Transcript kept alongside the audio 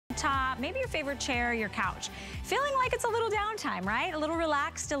laptop, maybe your favorite chair, your couch. Feeling like it's a little downtime, right? A little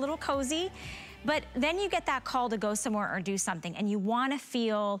relaxed, a little cozy. But then you get that call to go somewhere or do something, and you wanna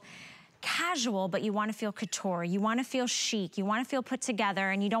feel casual, but you wanna feel couture. You wanna feel chic. You wanna feel put together,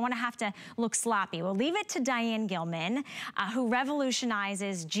 and you don't wanna have to look sloppy. Well, leave it to Diane Gilman, who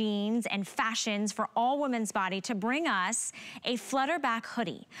revolutionizes jeans and fashions for all women's body, to bring us a flutterback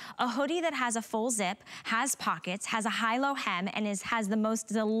hoodie. A hoodie that has a full zip, has pockets, has a high-low hem, and has the most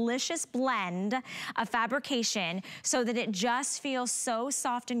delicious blend of fabrication so that it just feels so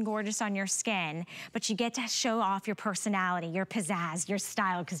soft and gorgeous on your skin, but you get to show off your personality, your pizzazz, your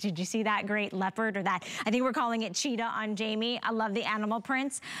style, because did you see that great leopard, or that, I think we're calling it cheetah on Jamie. I love the animal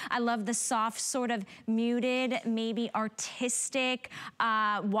prints. I love the soft, sort of muted, maybe artistic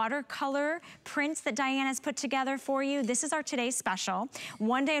watercolor prints that Diane has put together for you. This is our today's special.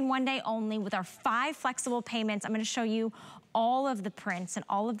 One day and one day only with our 5 flexible payments. I'm gonna show you all of the prints and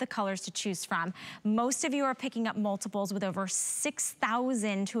all of the colors to choose from. Most of you are picking up multiples, with over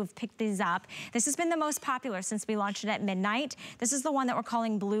 6,000 who have picked these up. This has been the most popular since we launched it at midnight. This is the one that we're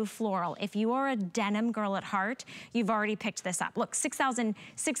calling Blue Floral. If you are a denim girl at heart, you've already picked this up. Look,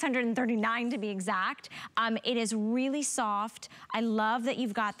 6,639 to be exact. It is really soft. I love that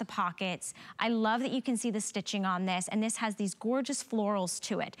you've got the pockets. I love that you can see the stitching on this, and this has these gorgeous florals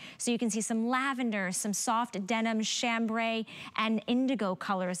to it. So you can see some lavender, some soft denim, chambray, and indigo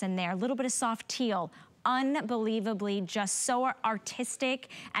colors in there, a little bit of soft teal. Unbelievably just so artistic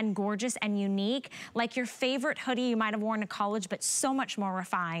and gorgeous and unique, like your favorite hoodie you might have worn to college, but so much more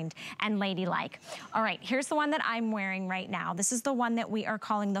refined and ladylike. All right, here's the one that I'm wearing right now. This is the one that we are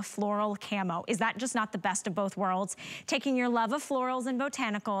calling the floral camo. Is that just not the best of both worlds? Taking your love of florals and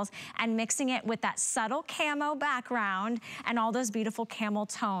botanicals and mixing it with that subtle camo background and all those beautiful camel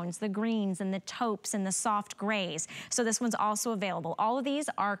tones, the greens and the taupes and the soft grays. So this one's also available. All of these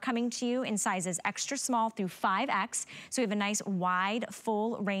are coming to you in sizes extra small through 5X. So we have a nice wide,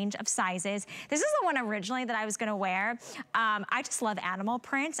 full range of sizes. This is the one originally that I was gonna wear. I just love animal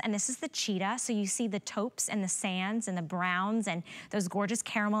prints, and this is the cheetah. So you see the taupes and the sands and the browns and those gorgeous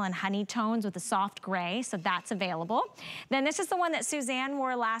caramel and honey tones with the soft gray. So that's available. Then this is the one that Suzanne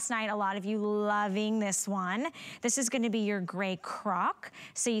wore last night. A lot of you loving this one. This is gonna be your gray croc.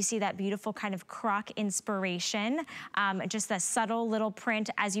 So you see that beautiful kind of croc inspiration. Just a subtle little print.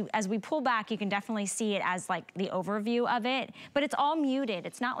 As we pull back, you can definitely see it as like the overview of it, but it's all muted.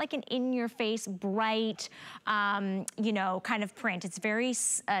 It's not like an in-your-face, bright, you know, kind of print. It's very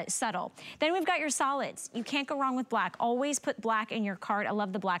subtle. Then we've got your solids. You can't go wrong with black. Always put black in your cart. I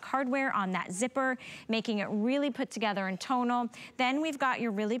love the black hardware on that zipper, making it really put together and tonal. Then we've got your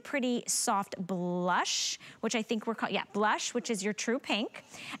really pretty soft blush, which I think we're calling, yeah, blush, which is your true pink.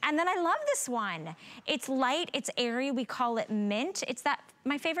 And then I love this one. It's light, it's airy. We call it mint. It's that,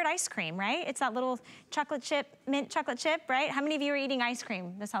 my favorite ice cream, right? It's that little chocolate chip, mint chocolate chip, right? How many of you are eating ice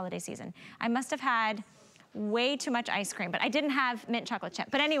cream this holiday season? I must have had way too much ice cream, but I didn't have mint chocolate chip.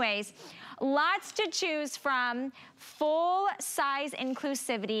 But anyways, lots to choose from, full size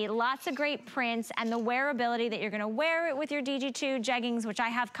inclusivity, lots of great prints, and the wearability that you're gonna wear it with your DG2 jeggings, which I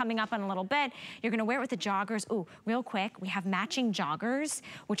have coming up in a little bit. You're gonna wear it with the joggers. Ooh, real quick, we have matching joggers,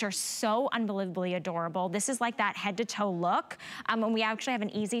 which are so unbelievably adorable. This is like that head to toe look. And we actually have an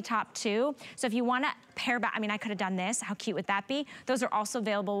easy top too. So if you wanna pair back, I mean, I could have done this. How cute would that be? Those are also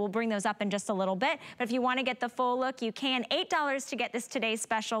available. We'll bring those up in just a little bit. But if you wanna get the full look, you can. $8 to get this today's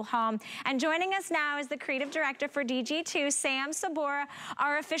special home. And joining us now is the creative director for DG2, Sam Sabora,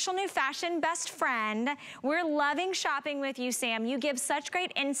 our official new fashion best friend. We're loving shopping with you, Sam. You give such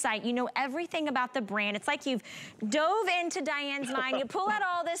great insight. You know everything about the brand. It's like you've dove into Diane's mind. You pull out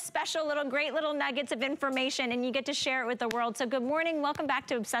all this special little, great little nuggets of information, and you get to share it with the world. So good morning. Welcome back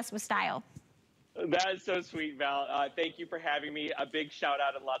to Obsessed with Style. That is so sweet, Val. Thank you for having me. A big shout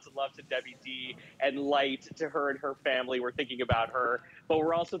out and lots of love to Debbie D, and light to her and her family. We're thinking about her, but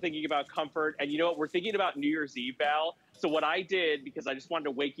we're also thinking about comfort. And you know what? We're thinking about New Year's Eve, Val. So what I did, because I just wanted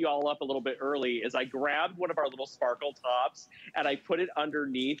to wake you all up a little bit early, is I grabbed one of our little sparkle tops and I put it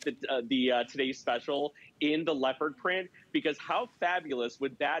underneath the today's special in the leopard print, because how fabulous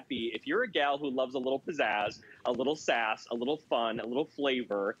would that be if you're a gal who loves a little pizzazz, a little sass, a little fun, a little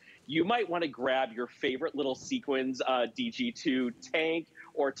flavor. You might want to grab your favorite little sequins DG2 tank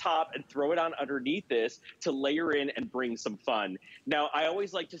or top and throw it on underneath this to layer in and bring some fun. Now, I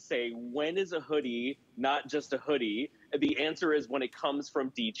always like to say, when is a hoodie not just a hoodie? The answer is when it comes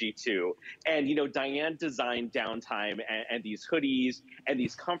from DG2. And, you know, Diane designed Downtime and these hoodies and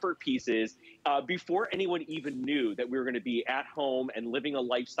these comfort pieces before anyone even knew that we were going to be at home and living a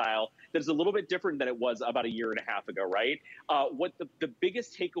lifestyle that's a little bit different than it was about a year and a half ago, right? What the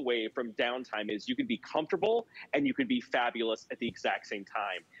biggest takeaway from Downtime is you can be comfortable and you can be fabulous at the exact same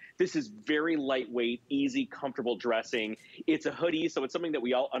time. This is very lightweight, easy, comfortable dressing. It's a hoodie, so it's something that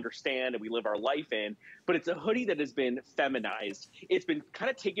we all understand and we live our life in, but it's a hoodie that has been feminized. It's been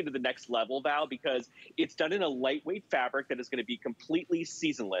kind of taken to the next level, Val, because it's done in a lightweight fabric that is going to be completely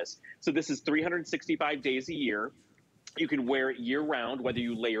seasonless. So this is 365 days a year. You can wear it year-round, whether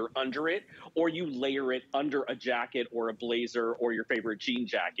you layer under it or you layer it under a jacket or a blazer or your favorite jean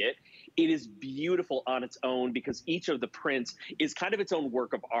jacket. It is beautiful on its own because each of the prints is kind of its own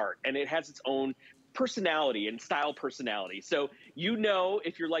work of art, and it has its own personality and style personality. So you know,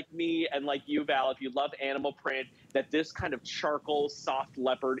 if you're like me and like you, Val, if you love animal print, that this kind of charcoal soft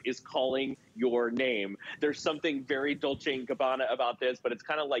leopard is calling your name. There's something very Dolce & Gabbana about this, but it's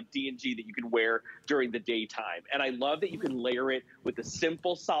kind of like D&G that you can wear during the daytime. And I love that you can layer it with a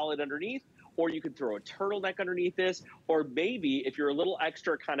simple solid underneath, or you can throw a turtleneck underneath this, or maybe if you're a little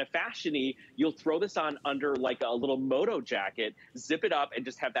extra kind of fashion-y, you'll throw this on under like a little moto jacket, zip it up, and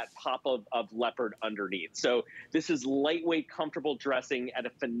just have that pop of leopard underneath. So this is lightweight, comfortable dressing at a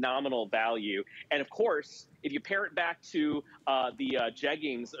phenomenal value. And of course, if you pair it back to the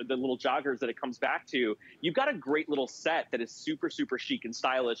jeggings, the little joggers that it comes back to, you've got a great little set that is super, super chic and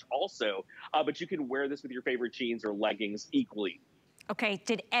stylish also, but you can wear this with your favorite jeans or leggings equally. Okay,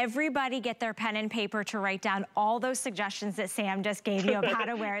 did everybody get their pen and paper to write down all those suggestions that Sam just gave you of how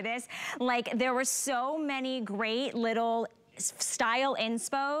to wear this? Like, there were so many great little style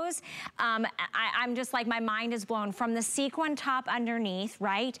inspos. I'm just like, my mind is blown from the sequin top underneath,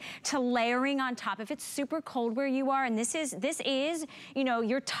 right, to layering on top. If it's super cold where you are, and this is, you know,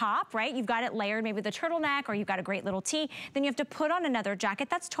 your top, right? You've got it layered maybe with a turtleneck, or you've got a great little tee. Then you have to put on another jacket.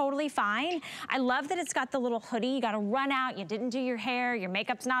 That's totally fine. I love that it's got the little hoodie. You got to run out. You didn't do your hair. Your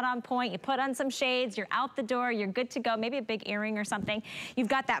makeup's not on point. You put on some shades. You're out the door. You're good to go. Maybe a big earring or something. You've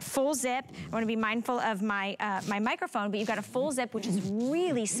got that full zip. I want to be mindful of my my microphone, but you've got a full zip, which is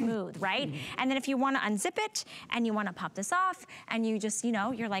really smooth, right? And then if you want to unzip it and you want to pop this off and you just, you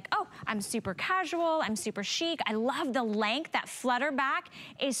know, you're like, oh, I'm super casual, I'm super chic. I love the length. That flutter back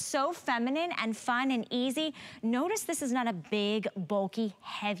is so feminine and fun and easy. Notice this is not a big, bulky,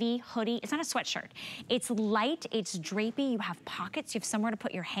 heavy hoodie. It's not a sweatshirt. It's light, it's drapey. You have pockets, you have somewhere to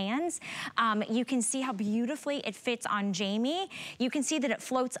put your hands. You can see how beautifully it fits on Jamie. You can see that it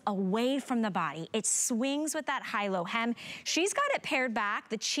floats away from the body. It swings with that high-low hem. She's got it paired back,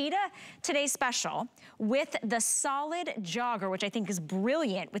 the Cheetah Today Special, with the solid jogger, which I think is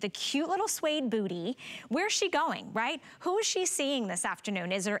brilliant, with a cute little suede booty. Where's she going, right? Who is she seeing this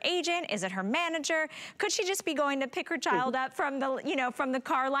afternoon? Is it her agent? Is it her manager? Could she just be going to pick her child up from the, you know, from the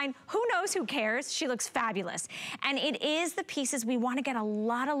car line? Who knows? Who cares? She looks fabulous. And it is the pieces we want to get a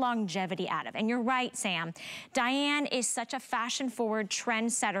lot of longevity out of. And you're right, Sam. Diane is such a fashion-forward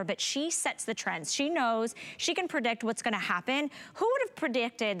trendsetter, but she sets the trends. She knows, she can predict what's going to happen. Who would have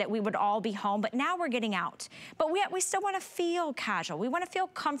predicted that we would all be home, but now we're getting out. But we still want to feel casual. We want to feel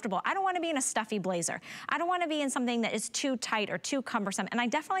comfortable. I don't want to be in a stuffy blazer. I don't want to be in something that is too tight or too cumbersome. And I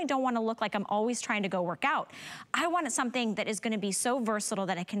definitely don't want to look like I'm always trying to go work out. I want something that is going to be so versatile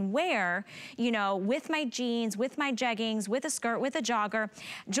that I can wear, you know, with my jeans, with my jeggings, with a skirt, with a jogger.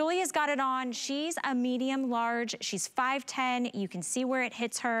 Julia's got it on. She's a medium large. She's 5'10". You can see where it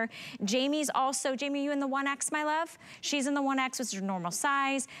hits her. Jamie's also, Jamie, are you in the 1X, my love? She's in the 1X, which is her normal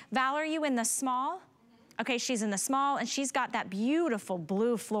size. Val, are you in the small? Okay, she's in the small, and she's got that beautiful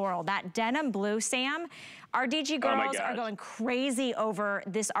blue floral, that denim blue. Sam, our DG girls are going crazy over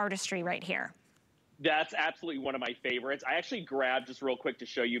this artistry right here. That's absolutely one of my favorites. I actually grabbed, just real quick to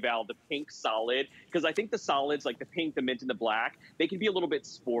show you, Val, the pink solid, because I think the solids, like the pink, the mint, and the black, they can be a little bit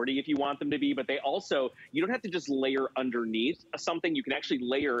sporty if you want them to be, but they also, you don't have to just layer underneath something. You can actually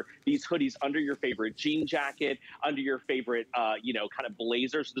layer these hoodies under your favorite jean jacket, under your favorite, you know, kind of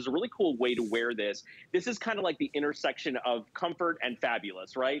blazer. So there's a really cool way to wear this. This is kind of like the intersection of comfort and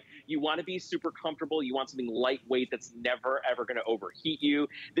fabulous, right? You want to be super comfortable. You want something lightweight that's never, ever going to overheat you.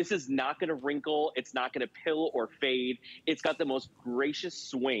 This is not going to wrinkle. It's not going to pill or fade. It's got the most gracious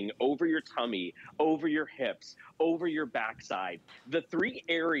swing over your tummy, over your hips, over your backside. The three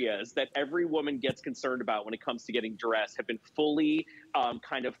areas that every woman gets concerned about when it comes to getting dressed have been fully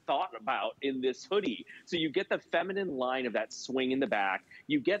kind of thought about in this hoodie. So you get the feminine line of that swing in the back.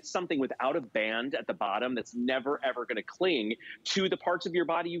 You get something without a band at the bottom that's never ever going to cling to the parts of your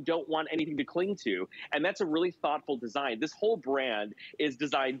body you don't want anything to cling to. And that's a really thoughtful design. This whole brand is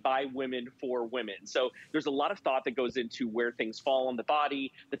designed by women for women. So there's a lot of thought that goes into where things fall on the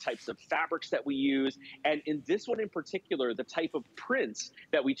body, the types of fabrics that we use, and in this one in particular, the type of prints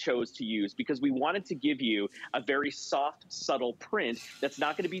that we chose to use, because we wanted to give you a very soft, subtle print that's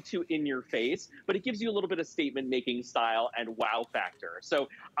not going to be too in your face, but it gives you a little bit of statement making style and wow factor. So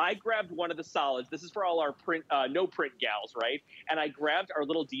I grabbed one of the solids. This is for all our print, no print gals, right? And I grabbed our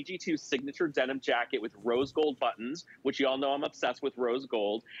little DG2 signature denim jacket with rose gold buttons, which you all know I'm obsessed with rose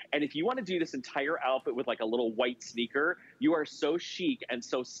gold. And if you want to do this entire outfit with like a little white sneaker, you are so chic and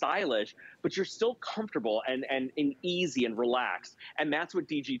so stylish, but you're still comfortable and easy and relaxed. And that's what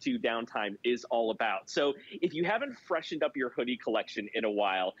DG2 Downtime is all about. So if you haven't freshened up your hoodie collection in a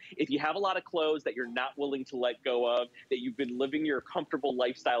while, if you have a lot of clothes that you're not willing to let go of, that you've been living your comfortable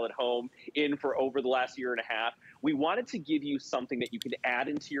lifestyle at home in for over the last year and a half, we wanted to give you something that you can add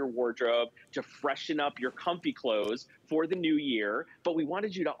into your wardrobe to freshen up your comfy clothes for the new year. But we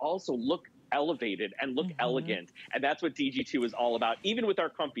wanted you to also look elevated and look elegant. And that's what DG2 is all about, even with our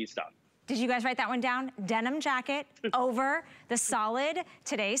comfy stuff. Did you guys write that one down? Denim jacket over the solid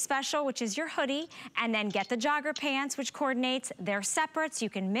today's special, which is your hoodie, and then get the jogger pants, which coordinates. They're separate, so you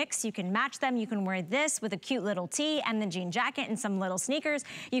can mix, you can match them. You can wear this with a cute little tee and the jean jacket and some little sneakers.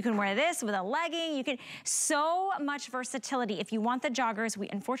 You can wear this with a legging. You can, so much versatility. If you want the joggers, we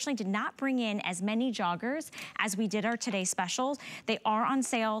unfortunately did not bring in as many joggers as we did our today's specials. They are on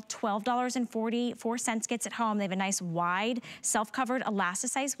sale, $12.44 gets it home. They have a nice wide self-covered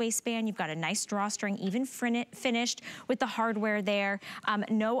elasticized waistband. You've got a nice drawstring, even finished with the hardware there.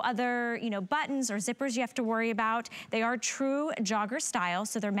 No other, buttons or zippers you have to worry about. They are true jogger style,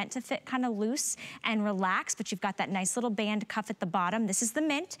 so they're meant to fit kind of loose and relax, but you've got that nice little band cuff at the bottom. This is the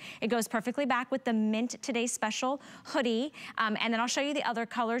mint. It goes perfectly back with the mint today's special hoodie. And then I'll show you the other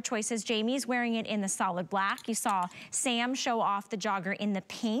color choices. Jamie's wearing it in the solid black. You saw Sam show off the jogger in the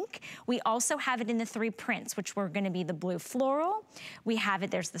pink. We also have it in the 3 prints, which were gonna be the blue floral. We have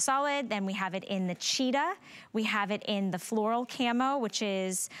it, there's the solid. Then we have it in the cheetah. We have it in the floral camo, which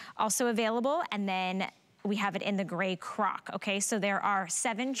is also available. And then we have it in the gray croc, okay? So there are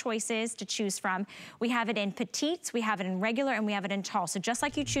 7 choices to choose from. We have it in petites, we have it in regular, and we have it in tall. So just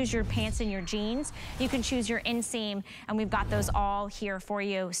like you choose your pants and your jeans, you can choose your inseam, and we've got those all here for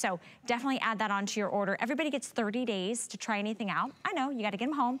you. So definitely add that onto your order. Everybody gets 30 days to try anything out. I know, you gotta get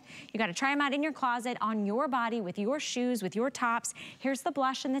them home. You gotta try them out in your closet, on your body, with your shoes, with your tops. Here's the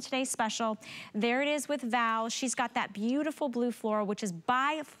blush in the today's special. There it is with Val. She's got that beautiful blue floral, which is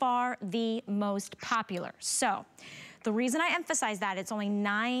by far the most popular. So the reason I emphasize that, it's only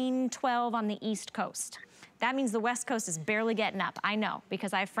 9:12 on the East Coast. That means the West Coast is barely getting up. I know,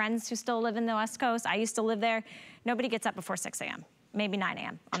 because I have friends who still live in the West Coast. I used to live there. Nobody gets up before 6 a.m. Maybe 9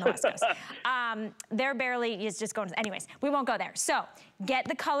 a.m. on the West Coast. They're barely, it's just going, anyways, we won't go there. So get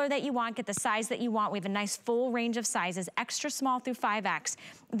the color that you want, get the size that you want. We have a nice full range of sizes, extra small through 5X.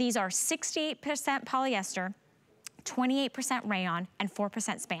 These are 68% polyester, 28% rayon, and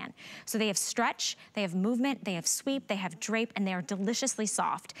 4% span. So they have stretch, they have movement, they have sweep, they have drape, and they are deliciously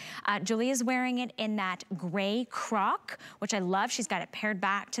soft. Julia's wearing it in that gray croc, which I love. She's got it paired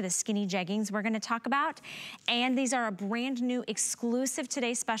back to the skinny jeggings we're gonna talk about. And these are a brand new exclusive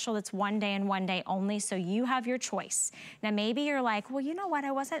Today special that's 1 day and 1 day only, so you have your choice. Now maybe you're like, well, you know what,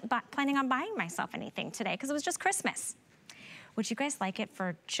 I wasn't planning on buying myself anything today because it was just Christmas. Would you guys like it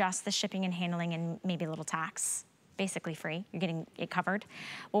for just the shipping and handling and maybe a little tax? Basically free, you're getting it covered.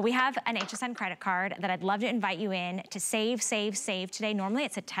 Well, we have an HSN credit card that I'd love to invite you in to save today. Normally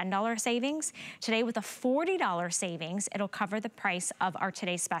it's a $10 savings. Today with a $40 savings, it'll cover the price of our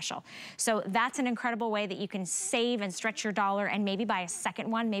today's special. So that's an incredible way that you can save and stretch your dollar and maybe buy a second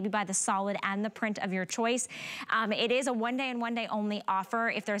one, maybe buy the solid and the print of your choice. It is a 1 day and 1 day only offer.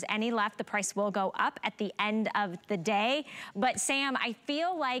 If there's any left, the price will go up at the end of the day. But Sam, I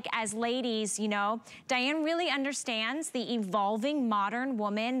feel like as ladies, Diane really understands the evolving modern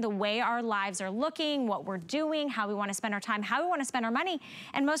woman, the way our lives are looking, what we're doing, how we want to spend our time, how we want to spend our money,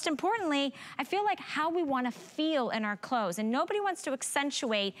 and most importantly, I feel like how we want to feel in our clothes. And nobody wants to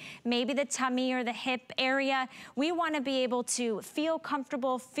accentuate maybe the tummy or the hip area. We want to be able to feel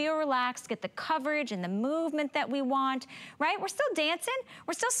comfortable, feel relaxed, get the coverage and the movement that we want, right? We're still dancing,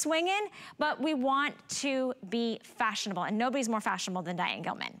 we're still swinging, but we want to be fashionable, and nobody's more fashionable than Diane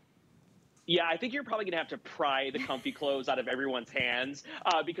Gilman. Yeah, I think you're probably going to have to pry the comfy clothes out of everyone's hands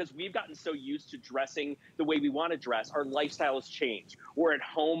because we've gotten so used to dressing the way we want to dress. Our lifestyle has changed. We're at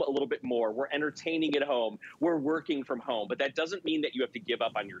home a little bit more. We're entertaining at home. We're working from home. But that doesn't mean that you have to give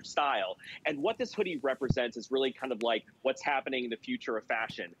up on your style. And what this hoodie represents is really kind of like what's happening in the future of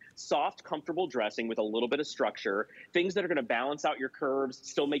fashion. Soft, comfortable dressing with a little bit of structure, things that are going to balance out your curves,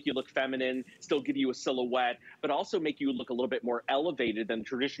 still make you look feminine, still give you a silhouette, but also make you look a little bit more elevated than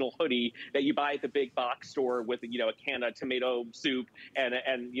traditional hoodie that you buy at the big box store with, you know, a can of tomato soup and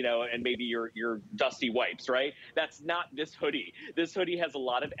you know, and maybe your dusty wipes, right? That's not this hoodie. This hoodie has a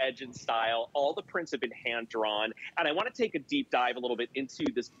lot of edge and style. All the prints have been hand drawn. And I want to take a deep dive a little bit into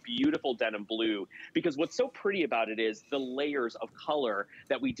this beautiful denim blue, because what's so pretty about it is the layers of color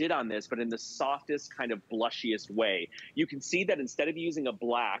that we did on this, but in the softest kind of blushiest way. You can see that instead of using a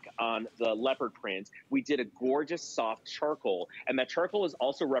black on the leopard print, we did a gorgeous soft charcoal. And that charcoal is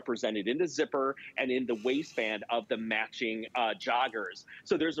also represented in the zipper and in the waistband of the matching joggers.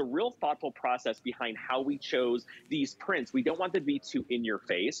 So there's a real thoughtful process behind how we chose these prints. We don't want them to be too in your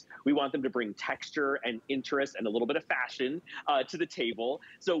face. We want them to bring texture and interest and a little bit of fashion to the table.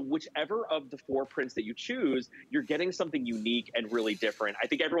 So whichever of the four prints that you choose, you're getting something unique and really different. I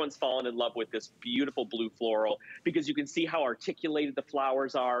think everyone's fallen in love with this beautiful blue floral because you can see how articulated the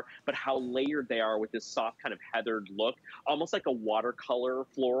flowers are, but how layered they are with this soft kind of heathered look, almost like a watercolor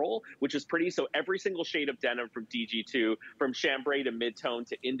floral, which is pretty. So every single shade of denim from DG2, from chambray to mid-tone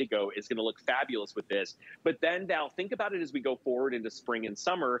to indigo, is going to look fabulous with this. But then now think about it as we go forward into spring and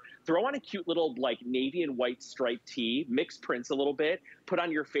summer. Throw on a cute little like navy and white striped tee, mix prints a little bit, put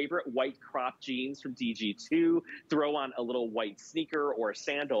on your favorite white crop jeans from DG2, throw on a little white sneaker or a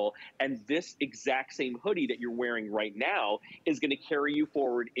sandal, and this exact same hoodie that you're wearing right now is going to carry you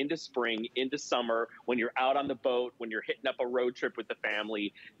forward into spring, into summer, when you're out on the boat, when you're hitting up a road trip with the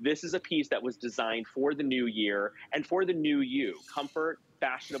family. This is a piece that was designed for the new year and for the new you. Comfort,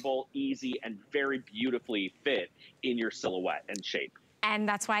 fashionable, easy, and very beautifully fit in your silhouette and shape. And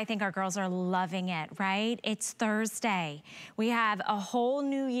that's why I think our girls are loving it, right? It's Thursday. We have a whole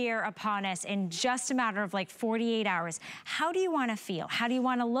new year upon us in just a matter of like 48 hours. How do you want to feel? How do you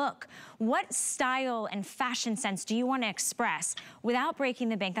want to look? What style and fashion sense do you want to express without breaking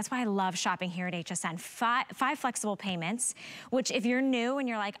the bank? That's why I love shopping here at HSN. Five flexible payments, which if you're new and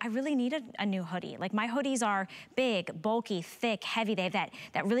you're like, I really need a new hoodie. Like my hoodies are big, bulky, thick, heavy. They have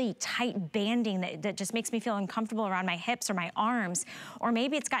that really tight banding that just makes me feel uncomfortable around my hips or my arms. Or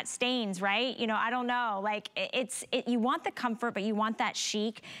maybe it's got stains, right? You know, I don't know. Like you want the comfort, but you want that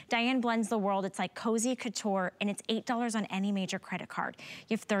chic. Diane blends the world. It's like cozy couture, and it's $8 on any major credit card.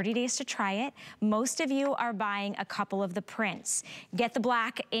 You have 30 days to try it. Most of you are buying a couple of the prints. Get the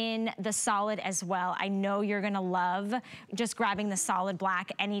black in the solid as well. I know you're gonna love just grabbing the solid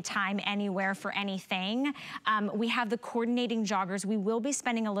black anytime, anywhere, for anything. We have the coordinating joggers. We will be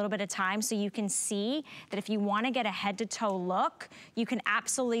spending a little bit of time so you can see that if you wanna get a head to toe look, you can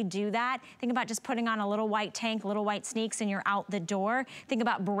absolutely do that. Think about just putting on a little white tank, little white sneaks, and you're out the door. Think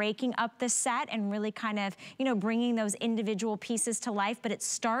about breaking up the set and really kind of, you know, bringing those individual pieces to life. But it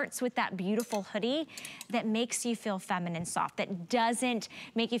starts with that beautiful hoodie that makes you feel feminine soft, that doesn't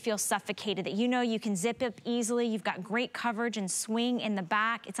make you feel suffocated, that you know you can zip up easily. You've got great coverage and swing in the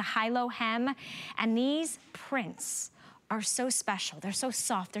back. It's a high-low hem. And these prints are so special. They're so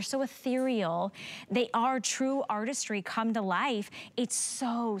soft. They're so ethereal. They are true artistry come to life. It's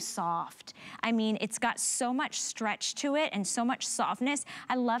so soft. I mean, it's got so much stretch to it and so much softness.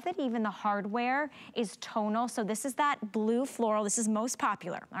 I love that even the hardware is tonal. So this is that blue floral. This is most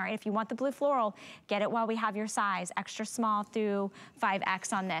popular. All right, if you want the blue floral, get it while we have your size. Extra small through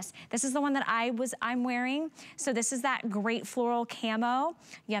 5X on this. This is the one that I'm wearing. So this is that great floral camo.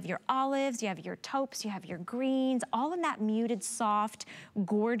 You have your olives, you have your taupes, you have your greens, all in that muted, soft,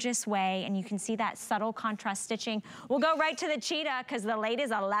 gorgeous way. And you can see that subtle contrast stitching. We'll go right to the cheetah because the ladies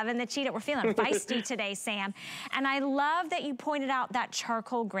are loving the cheetah. We're feeling feisty today, Sam. And I love that you pointed out that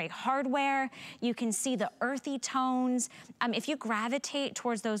charcoal gray hardware. You can see the earthy tones. If you gravitate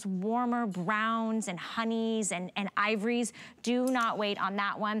towards those warmer browns and honeys and ivories, do not wait on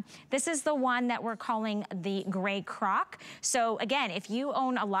that one. This is the one that we're calling the gray croc. So again, if you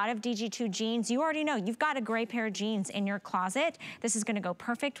own a lot of DG2 jeans, you already know you've got a gray pair of jeans in your closet. This is gonna go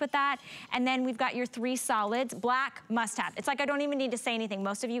perfect with that. And then we've got your 3 solids. Black, must have. It's like I don't even need to say anything.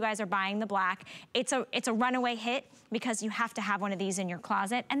 Most of you guys are buying the black. It's a runaway hit because you have to have one of these in your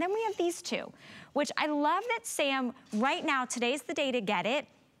closet. And then we have these two, which I love that Sam, right now, today's the day to get it.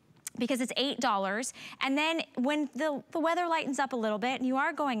 because it's $8. And then when the weather lightens up a little bit and you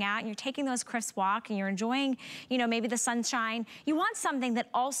are going out and you're taking those crisp walks and you're enjoying, you know, maybe the sunshine, you want something that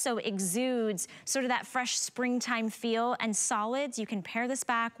also exudes sort of that fresh springtime feel. And solids, you can pair this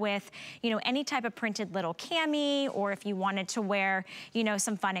back with, you know, any type of printed little cami, or if you wanted to wear, you know,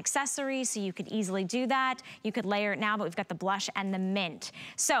 some fun accessories, so you could easily do that. You could layer it now, but we've got the blush and the mint.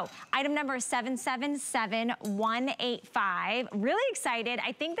 So item number is 777185. Really excited.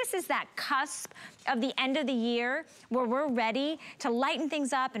 I think this is that cusp of the end of the year where we're ready to lighten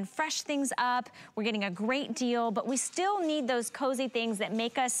things up and fresh things up. We're getting a great deal, but we still need those cozy things that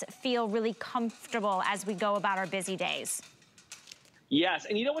make us feel really comfortable as we go about our busy days. Yes,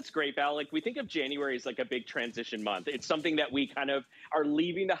 and you know what's great, Val? Like, we think of January as like a big transition month. It's something that we kind of are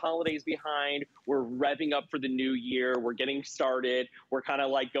leaving the holidays behind. We're revving up for the new year. We're getting started. We're kind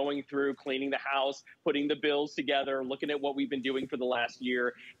of like going through, cleaning the house, putting the bills together, looking at what we've been doing for the last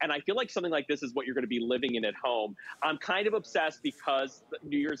year. And I feel like something like this is what you're going to be living in at home. I'm kind of obsessed because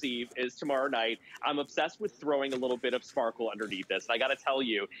New Year's Eve is tomorrow night. I'm obsessed with throwing a little bit of sparkle underneath this. And I got to tell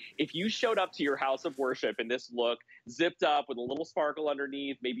you, if you showed up to your house of worship in this look, zipped up with a little sparkle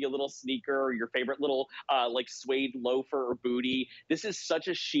underneath, maybe a little sneaker, or your favorite little like suede loafer or booty. This is such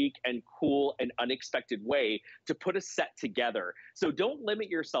a chic and cool and unexpected way to put a set together. So don't limit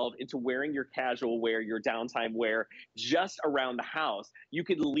yourself into wearing your casual wear, your downtime wear just around the house. You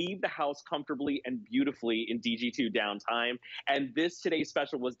can leave the house comfortably and beautifully in DG2 downtime. And this today's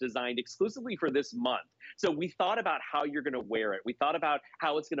special was designed exclusively for this month. So we thought about how you're going to wear it. We thought about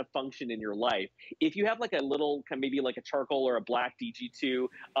how it's going to function in your life. If you have like a little, maybe like a charcoal or a black DG2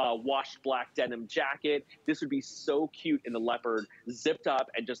 washed black denim jacket, this would be so cute in the leopard, zipped up,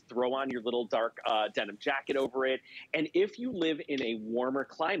 and just throw on your little dark denim jacket over it. And if you live in a warmer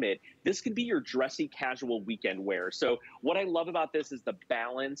climate, this could be your dressy casual weekend wear. So what I love about this is the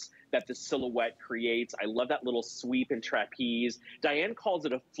balance that the silhouette creates. I love that little sweep and trapeze. Diane calls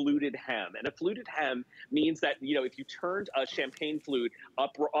it a fluted hem. And a fluted hem means that, you know, if you turned a champagne flute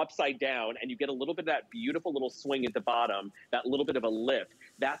upside down and you get a little bit of that beautiful little swing at the bottom, that little bit of a lift,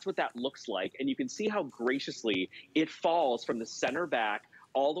 that's what that looks like. And you can see how graciously it falls from the center back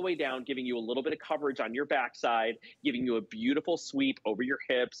all the way down, giving you a little bit of coverage on your backside, giving you a beautiful sweep over your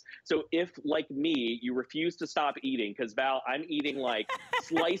hips. So if, like me, you refuse to stop eating, because Val, I'm eating like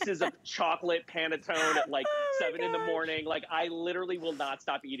slices of chocolate panettone at like 7 in the morning. Like, I literally will not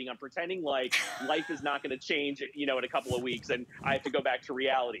stop eating. I'm pretending like life is not going to change, you know, in a couple of weeks and I have to go back to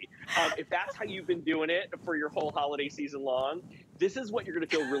reality. If that's how you've been doing it for your whole holiday season long, this is what you're going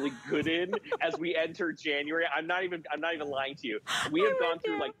to feel really good in as we enter January. I'm not even lying to you. We have gone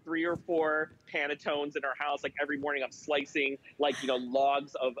through like 3 or 4 panettones in our house. Like, every morning I'm slicing like, you know,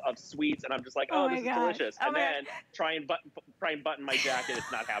 logs of sweets, and I'm just like, oh, this is delicious. And then try and button my jacket.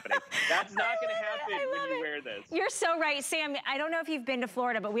 It's not happening. That's not going to happen when you wear this. You're so right, Sam. I don't know if you've been to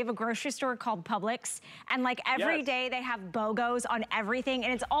Florida, but we have a grocery store called Publix, and like every day they have BOGOs on everything,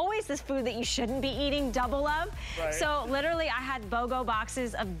 and it's always this food that you shouldn't be eating double of. Right. So literally, I had BOGO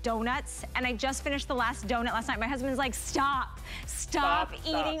boxes of donuts, and I just finished the last donut last night. My husband's like, stop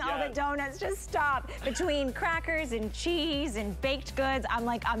eating all the donuts. Just stop. Between crackers and cheese and baked goods, I'm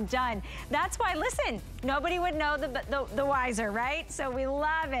like, I'm done. That's why, listen, nobody would know the wiser, right? So we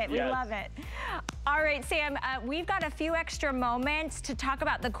love it. We love it. All right, Sam, we've got a few extra moments to talk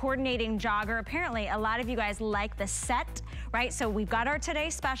about the coordinating jogger. Apparently, a lot of you guys like the set, right? So we've got our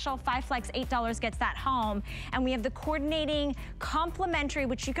today special, 5 flex, $8 gets that home. And we have the coordinating complimentary,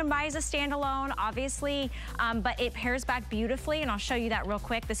 which you can buy as a standalone, obviously, but it pairs back beautifully, and I'll show you that real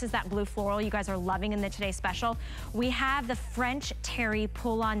quick. This is that blue floral you guys are loving in the today special. We have the French Terry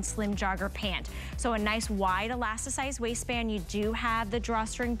pull-on slim jogger pant. So a nice wide elasticized waistband. You do have the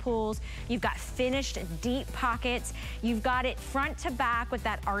drawstring pulls. You've got finished deep pockets. You've got it front to back with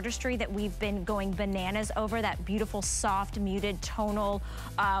that artistry that we've been going bananas over, that beautiful soft muted tonal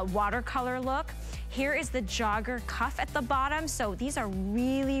watercolor look. Here is the jogger cuff at the bottom. So these are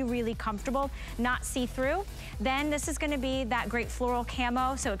really, really comfortable, not see-through. Then this is gonna be that great floral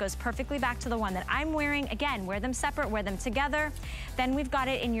camo. So it goes perfectly back to the one that I'm wearing. Again, wear them separate, wear them together. Then we've got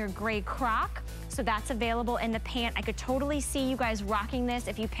it in your gray croc. So that's available in the pant. I could totally see you guys rocking this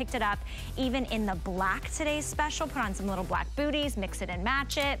if you picked it up even in the black today's special. Put on some little black booties, mix it and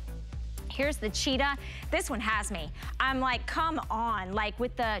match it. Here's the cheetah. This one has me. I'm like, come on. Like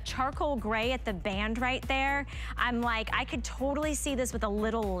with the charcoal gray at the band right there, I'm like, I could totally see this with a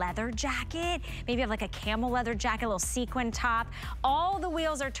little leather jacket. Maybe have like a camel leather jacket, a little sequin top. All the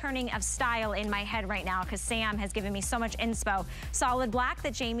wheels are turning of style in my head right now because Sam has given me so much inspo. Solid black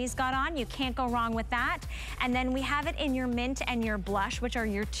that Jamie's got on. You can't go wrong with that. And then we have it in your mint and your blush, which are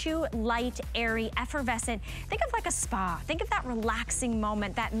your two light, airy, effervescent. Think of like a spa. Think of that relaxing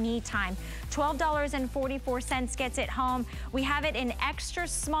moment, that me time. $12.44 gets it home. We have it in extra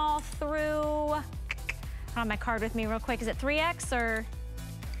small through, I have my card with me real quick. Is it 3X or?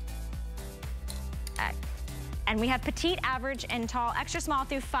 And we have petite, average, and tall, extra small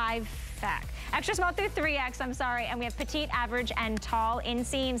through 5X. Extra small through 3X, I'm sorry. And we have petite, average, and tall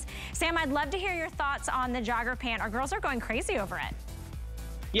inseams. Sam, I'd love to hear your thoughts on the jogger pant. Our girls are going crazy over it.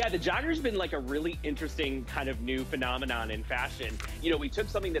 Yeah, the jogger's been like a really interesting kind of new phenomenon in fashion. You know, we took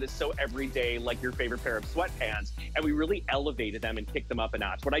something that is so everyday, like your favorite pair of sweatpants, and we really elevated them and kicked them up a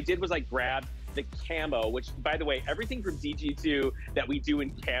notch. What I did was I grabbed the camo, which, by the way, everything from DG2 that we do in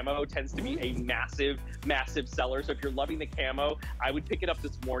camo tends to be a massive, massive seller. So if you're loving the camo, I would pick it up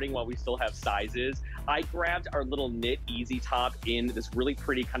this morning while we still have sizes. I grabbed our little knit easy top in this really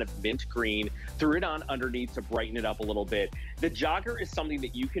pretty kind of mint green, threw it on underneath to brighten it up a little bit. The jogger is something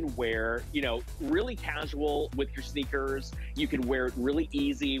that you can wear, you know, really casual with your sneakers. You can wear it really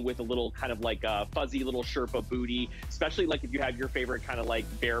easy with a little kind of like a fuzzy little Sherpa booty, especially like if you have your favorite kind of like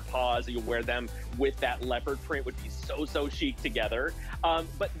bear paws, you'll wear them with that leopard print would be so chic together.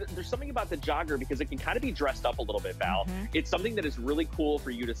 But there's something about the jogger because it can kind of be dressed up a little bit, Val. It's something that is really cool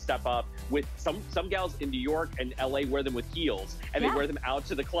for you to step up with. Some gals in New York and LA wear them with heels and they wear them out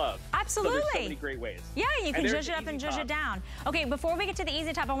to the club. Absolutely. So there's so many great ways. Yeah, you can zhuzh it up and zhuzh it down. Okay, before we get to the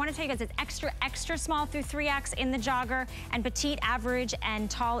easy top, I want to tell you guys it's extra small through 3X in the jogger and petite, average, and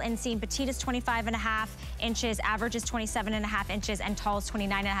tall inseam. Petite is 25.5 inches, average is 27.5 inches, and tall is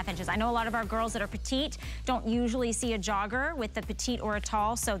 29.5 inches. I know a lot of our girls that are petite don't usually see a jogger with the petite or a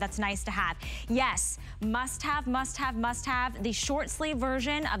tall, so that's nice to have. Yes, must have. The short sleeve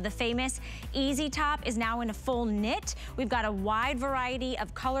version of the famous easy top is now in a full knit. We've got a wide variety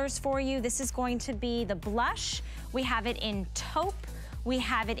of colors for you. This is going to be the blush. We have it in taupe. We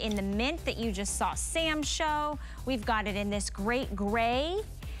have it in the mint that you just saw Sam show. We've got it in this great gray.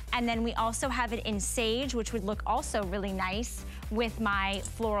 And then we also have it in sage, which would look also really nice with my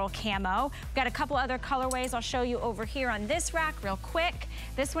floral camo. We've got a couple other colorways I'll show you over here on this rack real quick.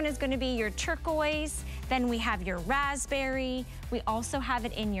 This one is gonna be your turquoise. Then we have your raspberry. We also have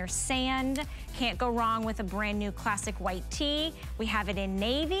it in your sand. Can't go wrong with a brand new classic white tee. We have it in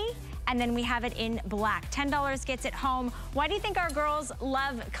navy. And then we have it in black. $10 gets it home. Why do you think our girls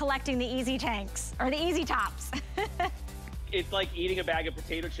love collecting the easy tanks or the easy tops? It's like eating a bag of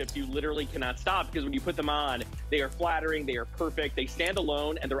potato chips. You literally cannot stop because when you put them on, they are flattering, they are perfect, they stand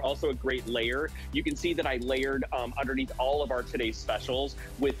alone, and they're also a great layer. You can see that I layered underneath all of our today's specials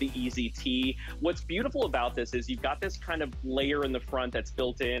with the easy tee. What's beautiful about this is you've got this kind of layer in the front that's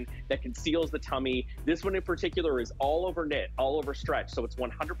built in that conceals the tummy. This one in particular is all over knit, all over stretch, so it's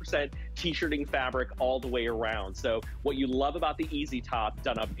 100% t-shirting fabric all the way around. So what you love about the easy top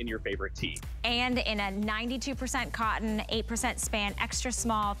done up in your favorite tee. And in a 92% cotton, 8% span, extra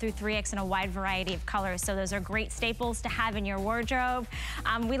small through 3X in a wide variety of colors. So those are great staples to have in your wardrobe.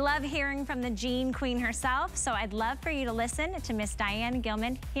 We love hearing from the jean queen herself. So I'd love for you to listen to Miss Diane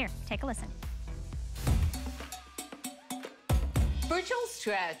Gilman. Here, take a listen. Virtual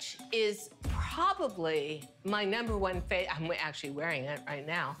stretch is probably my #1 favorite. I'm actually wearing it right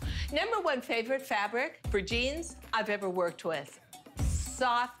now. #1 favorite fabric for jeans I've ever worked with.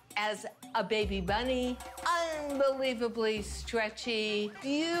 Soft as a baby bunny, unbelievably stretchy,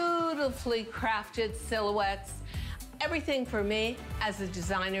 beautifully crafted silhouettes. Everything for me as a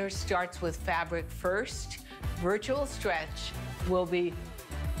designer starts with fabric first. Virtual stretch will be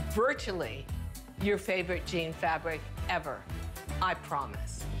virtually your favorite jean fabric ever. I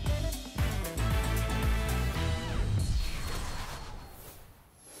promise.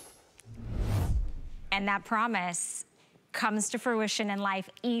 And that promise comes to fruition in life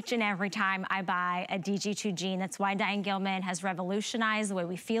each and every time I buy a DG2 jean. That's why Diane Gilman has revolutionized the way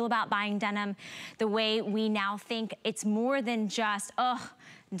we feel about buying denim, the way we now think it's more than just, oh,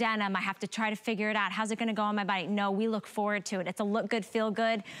 denim. I have to try to figure it out. How's it gonna go on my body? No, we look forward to it. It's a look good, feel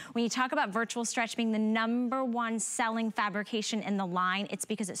good. When you talk about virtual stretch being the #1 selling fabrication in the line, it's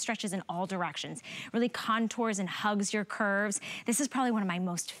because it stretches in all directions. Really contours and hugs your curves. This is probably one of my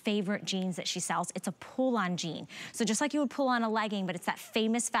most favorite jeans that she sells. It's a pull-on jean. So just like you would pull on a legging, but it's that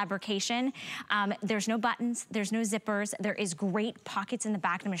famous fabrication. There's no buttons, there's no zippers. There is great pockets in the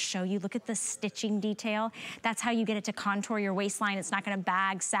back. I'm gonna show you. Look at the stitching detail. That's how you get it to contour your waistline. It's not gonna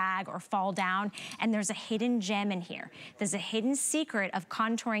bag, sag, or fall down. And there's a hidden gem in here. There's a hidden secret of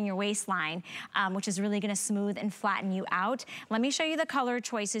contouring your waistline, which is really gonna smooth and flatten you out. Let me show you the color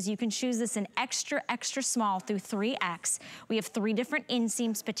choices. You can choose this in extra, extra small through 3X. We have 3 different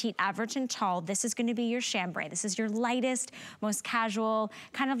inseams, petite, average, and tall. This is gonna be your chambray. This is your lightest, most casual,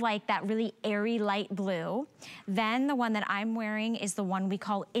 kind of like that really airy light blue. Then the one that I'm wearing is the one we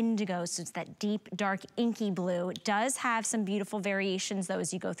call indigo. So it's that deep, dark, inky blue. It does have some beautiful variations though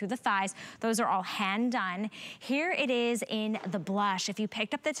as you go through the thighs. Those are all hand done. Here it is in the blush. If you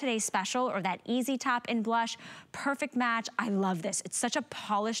picked up the Today's Special or that easy top in blush, perfect match. I love this. It's such a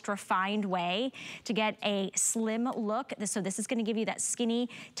polished, refined way to get a slim look. So this is gonna give you that skinny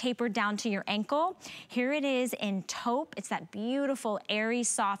taper down to your ankle. Here it is in taupe. It's that beautiful, airy,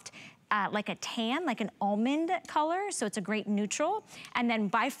 soft, like a tan, like an almond color, so it's a great neutral. And then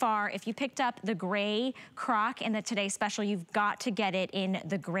by far, if you picked up the gray croc in the Today's Special, you've got to get it in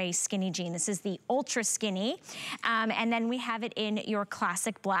the gray skinny jean. This is the ultra skinny. And then we have it in your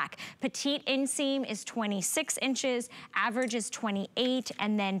classic black. Petite inseam is 26 inches, average is 28,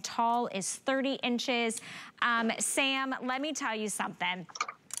 and then tall is 30 inches. Sam, let me tell you something.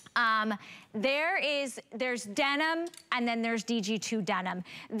 There's denim and then there's DG2 denim.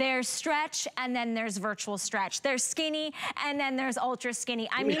 There's stretch and then there's virtual stretch. There's skinny and then there's ultra skinny.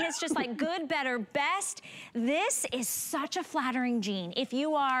 I mean, it's just like good, better, best. This is such a flattering jean. If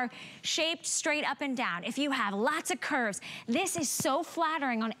you are shaped straight up and down, if you have lots of curves, this is so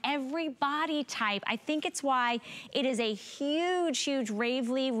flattering on every body type. I think it's why it is a huge, huge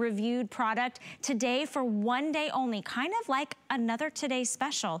ravely reviewed product today for one day only, kind of like another Today's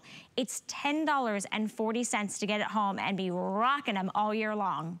Special. It's $10.40 to get it home and be rocking them all year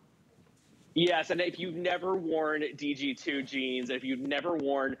long. Yes, and if you've never worn DG2 jeans, if you've never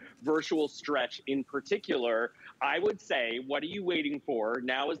worn virtual stretch in particular, I would say, what are you waiting for?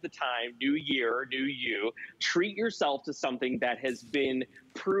 Now is the time, new year, new you. Treat yourself to something that has been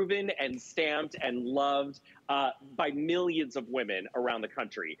proven and stamped and loved by millions of women around the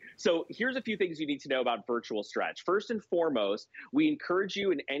country. So here's a few things you need to know about virtual stretch. First and foremost, we encourage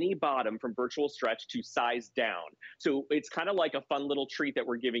you in any bottom from virtual stretch to size down. So it's kind of like a fun little treat that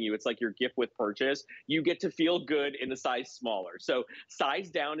we're giving you. It's like your gift with purchase. You get to feel good in a size smaller. So size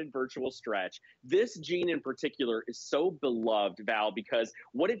down in virtual stretch. This jean in particular is so beloved, Val, because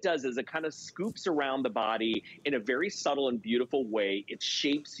what it does is it kind of scoops around the body in a very subtle and beautiful way. It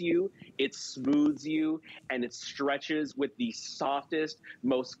shapes you, it smooths you, and it stretches with the softest,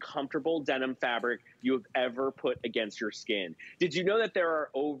 most comfortable denim fabric you have ever put against your skin. Did you know that there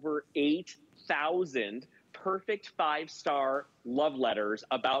are over 8,000 perfect 5-star love letters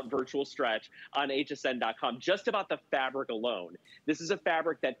about virtual stretch on hsn.com, just about the fabric alone? This is a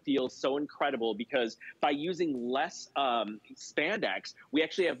fabric that feels so incredible because by using less spandex, we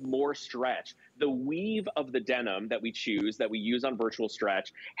actually have more stretch. The weave of the denim that we choose, that we use on virtual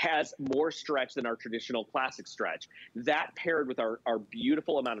stretch, has more stretch than our traditional classic stretch. That paired with our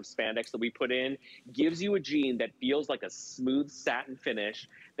beautiful amount of spandex that we put in gives you a jean that feels like a smooth satin finish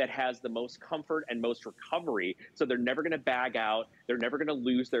that has the most comfort and most recovery. So they're never gonna bag out. They're never gonna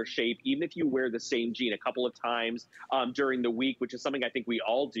lose their shape, even if you wear the same jean a couple of times during the week, which is something I think we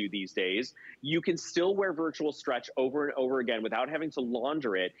all do these days. You can still wear virtual stretch over and over again without having to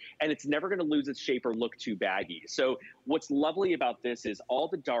launder it, and it's never gonna lose its shape or look too baggy. So what's lovely about this is all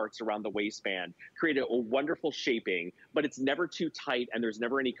the darts around the waistband create a wonderful shaping, but it's never too tight and there's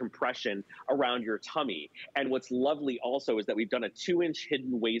never any compression around your tummy. And what's lovely also is that we've done a 2-inch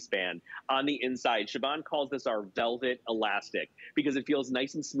hidden waistband on the inside. Siobhan calls this our velvet elastic because it feels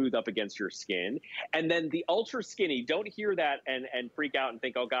nice and smooth up against your skin. And then the ultra skinny, don't hear that and freak out and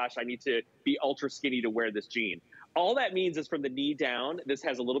think, oh gosh, I need to be ultra skinny to wear this jean. All that means is from the knee down, this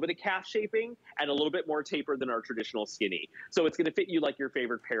has a little bit of calf shaping and a little bit more taper than our traditional skinny. So it's gonna fit you like your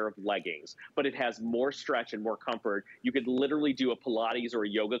favorite pair of leggings, but it has more stretch and more comfort. You could literally do a Pilates or a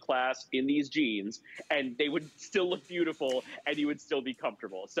yoga class in these jeans and they would still look beautiful and you would still be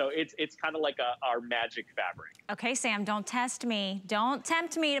comfortable. So it's kind of like our magic fabric. Okay, Sam, don't test me. Don't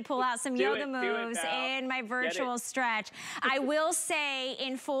tempt me to pull out some yoga moves in my virtual stretch. I will say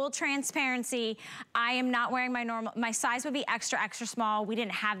in full transparency, I am not wearing my normal normal, my size would be extra, extra small. We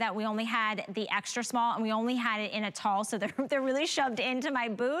didn't have that. We only had the extra small, and we only had it in a tall, so they're really shoved into my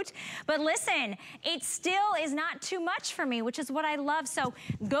boot. But listen, it still is not too much for me, which is what I love. So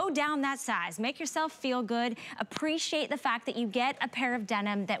go down that size. Make yourself feel good. Appreciate the fact that you get a pair of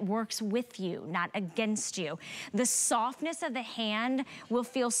denim that works with you, not against you. The softness of the hand will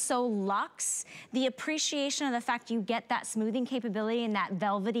feel so luxe. The appreciation of the fact you get that smoothing capability and that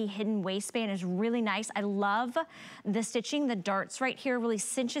velvety hidden waistband is really nice. I love the stitching. The darts right here really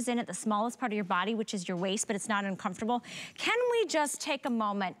cinches in at the smallest part of your body, which is your waist, but it's not uncomfortable. Can we just take a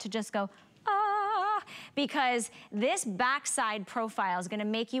moment to just go, ah, because this backside profile is gonna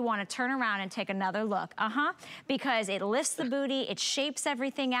make you wanna turn around and take another look, because it lifts the booty, it shapes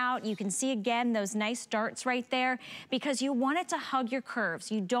everything out. You can see again those nice darts right there, because you want it to hug your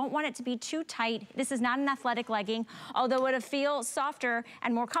curves. You don't want it to be too tight. This is not an athletic legging, although it'll feel softer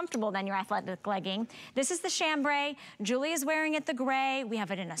and more comfortable than your athletic legging. This is the chambray. Julie is wearing it the gray. We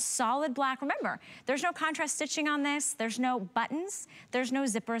have it in a solid black. Remember, there's no contrast stitching on this. There's no buttons. There's no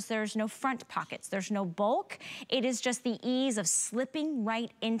zippers. There's no front pockets. There's no bulk. It is just the ease of slipping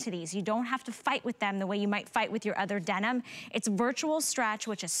right into these. You don't have to fight with them the way you might fight with your other denim. It's virtual stretch,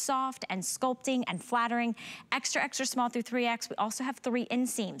 which is soft and sculpting and flattering. Extra, extra small through 3X. We also have 3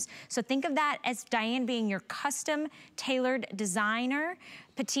 inseams. So think of that as Diane being your custom tailored designer.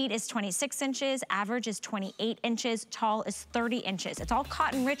 Petite is 26 inches, average is 28 inches, tall is 30 inches. It's all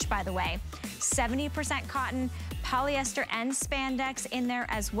cotton rich, by the way. 70% cotton, polyester and spandex in there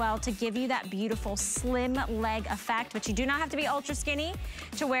as well to give you that beautiful slim leg effect, but you do not have to be ultra skinny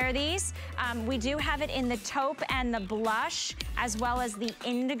to wear these. We do have it in the taupe and the blush, as well as the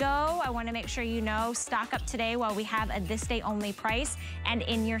indigo. I wanna make sure you know, stock up today while we have a this day only price, and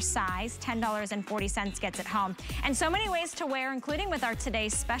in your size, $10.40 gets it home. And so many ways to wear, including with our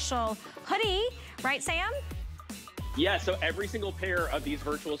today's special hoodie, right, Sam? Yeah, so every single pair of these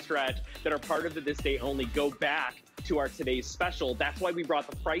virtual stretch that are part of the This Day Only go back to our today's special. That's why we brought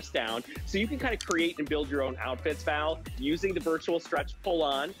the price down. So you can kind of create and build your own outfits, Val, using the virtual stretch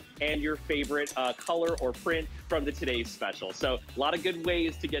pull-on and your favorite color or print from the today's special. So a lot of good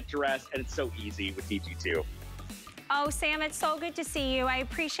ways to get dressed, and it's so easy with DG2. Oh, Sam, it's so good to see you. I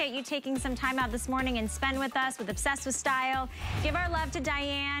appreciate you taking some time out this morning and spend with us with Obsessed with Style. Give our love to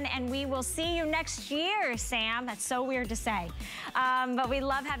Diane, and we will see you next year, Sam. That's so weird to say. But we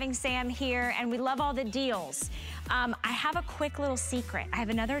love having Sam here, and we love all the deals. I have a quick little secret. I have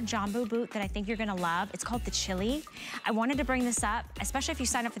another Jumbo boot that I think you're gonna love. It's called the Chili. I wanted to bring this up, especially if you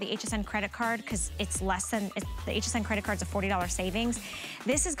sign up for the HSN credit card, because it's less than, the HSN credit card's a $40 savings.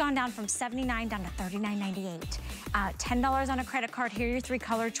 This has gone down from $79 down to $39.98. $10 on a credit card. Here are your 3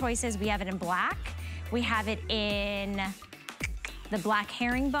 color choices. We have it in black. We have it in the black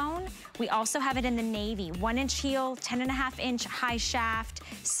herringbone. We also have it in the navy. 1-inch heel, 10.5-inch high shaft,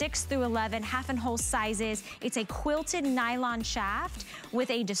 6 through 11, half and whole sizes. It's a quilted nylon shaft with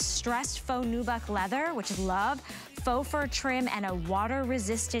a distressed faux nubuck leather, which I love, faux fur trim, and a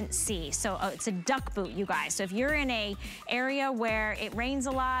water-resistant C. So it's a duck boot, you guys. So if you're in a area where it rains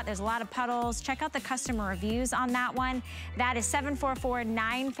a lot, there's a lot of puddles, check out the customer reviews on that one. That is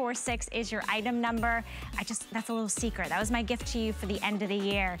 744946 is your item number. That's a little secret. That was my gift to you for the end of the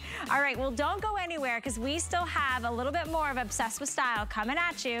year. All right, well, don't go anywhere, because we still have a little bit more of Obsessed with Style coming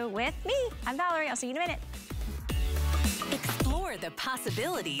at you with me. I'm Valerie. I'll see you in a minute. Explore the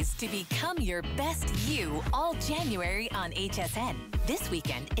possibilities to become your best you all January on HSN. This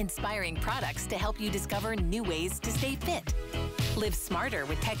weekend, inspiring products to help you discover new ways to stay fit. Live smarter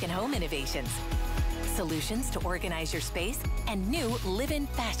with tech and home innovations. Solutions to organize your space, and new live-in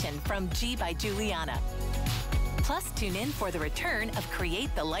fashion from G by Juliana. Plus, tune in for the return of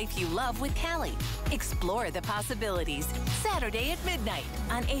Create the Life You Love with Callie. Explore the possibilities Saturday at midnight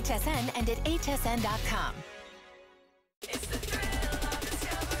on HSN and at hsn.com. It's the thrill of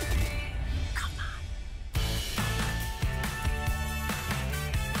discovery. Come on.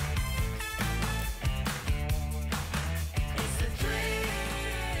 It's the thrill.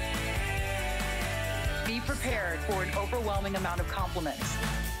 Be prepared for an overwhelming amount of compliments.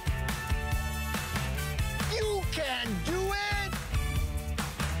 You can do it!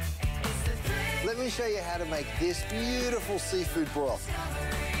 It's the thrill. Let me show you how to make this beautiful seafood broth.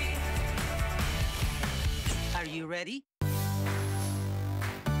 Are you ready?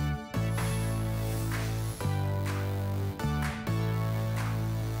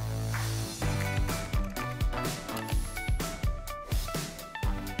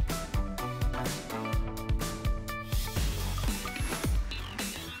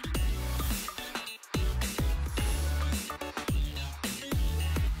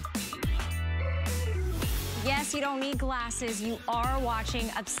 Yes, you don't need glasses. You are watching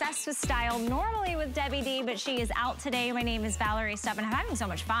Obsessed with Style, normally with Debbie D, but she is out today. My name is Valerie Stubb, and I'm having so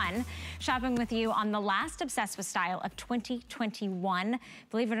much fun shopping with you on the last Obsessed with Style of 2021.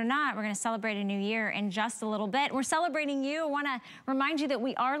 Believe it or not, we're going to celebrate a new year in just a little bit. We're celebrating you. I want to remind you that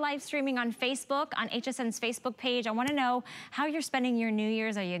we are live streaming on Facebook, on HSN's Facebook page. I want to know how you're spending your New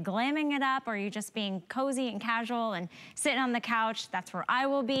Year's. Are you glamming it up? Or are you just being cozy and casual and sitting on the couch? That's where I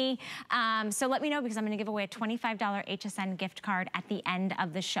will be. So let me know, because I'm going to give away a $25 HSN gift card at the end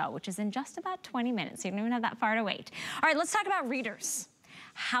of the show, which is in just about 20 minutes. So you don't even have that far to wait. All right, let's talk about readers.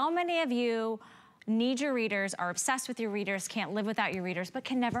 How many of you need your readers, are obsessed with your readers, can't live without your readers, but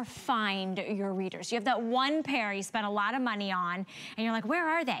can never find your readers? You have that one pair you spent a lot of money on, and you're like, where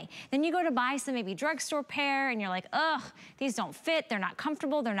are they? Then you go to buy some maybe drugstore pair, and you're like, ugh, these don't fit, they're not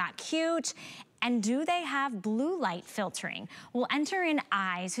comfortable, they're not cute. And do they have blue light filtering? Well, enter in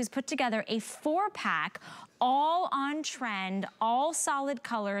Eyes, who's put together a 4-pack, all on trend, all solid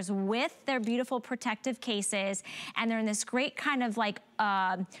colors with their beautiful protective cases. And they're in this great kind of like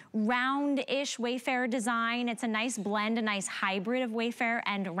round-ish Wayfarer design. It's a nice blend, a nice hybrid of Wayfarer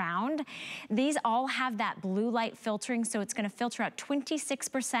and round. These all have that blue light filtering, so it's gonna filter out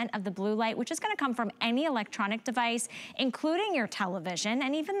 26% of the blue light, which is gonna come from any electronic device, including your television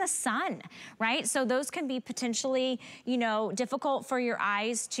and even the sun, right? So those can be potentially, you know, difficult for your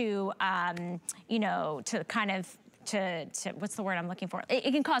eyes to, you know, to kind of, what's the word I'm looking for?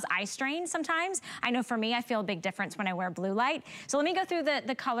 It can cause eye strain sometimes. I know for me, I feel a big difference when I wear blue light. So let me go through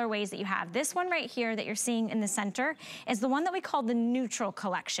the colorways that you have. This one right here that you're seeing in the center is the one that we call the neutral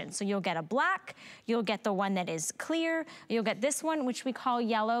collection. So you'll get a black, you'll get the one that is clear, you'll get this one, which we call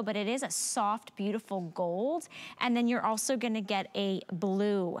yellow, but it is a soft, beautiful gold. And then you're also gonna get a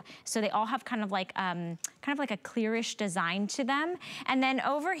blue. So they all have kind of like a clearish design to them. And then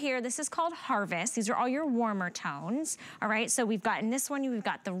over here, this is called Harvest. These are all your warmer tones. All right, so we've got in this one, we've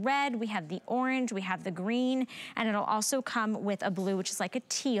got the red, we have the orange, we have the green, and it'll also come with a blue, which is like a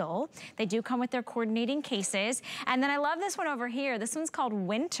teal. They do come with their coordinating cases. And then I love this one over here. This one's called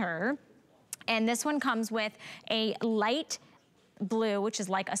Winter, and this one comes with a light blue, which is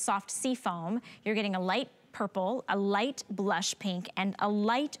like a soft sea foam. You're getting a light purple, a light blush pink, and a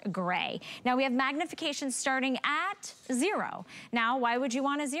light gray. Now we have magnification starting at 0. Now, why would you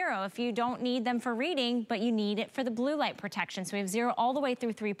want a 0 if you don't need them for reading, but you need it for the blue light protection? So we have 0 all the way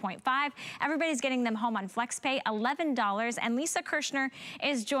through 3.5. Everybody's getting them home on FlexPay, $11. And Lisa Kirshner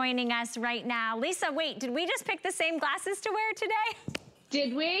is joining us right now. Lisa, wait, did we just pick the same glasses to wear today?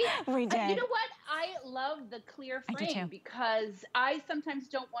 Did we? We did. You know what? I love the clear frame because I sometimes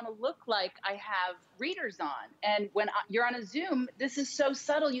don't want to look like I have readers on. And when you're on a Zoom, this is so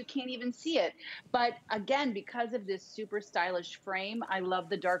subtle you can't even see it. But again, because of this super stylish frame, I love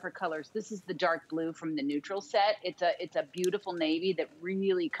the darker colors. This is the dark blue from the neutral set. It's a beautiful navy that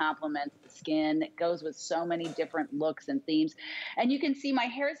really complements the skin. It goes with so many different looks and themes. And you can see my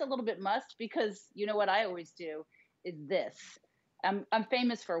hair is a little bit mussed because you know what I always do is this. I'm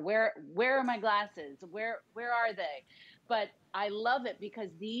famous for where are my glasses? Where are they? But I love it because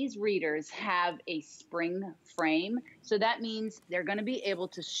these readers have a spring frame. So that means they're going to be able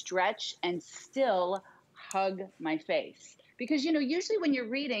to stretch and still hug my face. Because, you know, usually when you're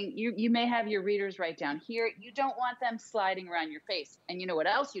reading, you may have your readers right down here. You don't want them sliding around your face. And you know what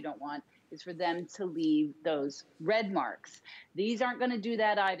else you don't want? Is for them to leave those red marks. These aren't going to do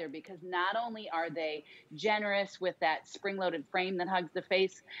that either, because not only are they generous with that spring-loaded frame that hugs the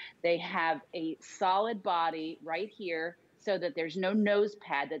face, they have a solid body right here so that there's no nose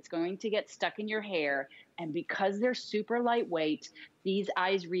pad that's going to get stuck in your hair. And because they're super lightweight, these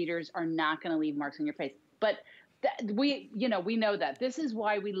Eyes readers are not going to leave marks on your face. But we know that. This is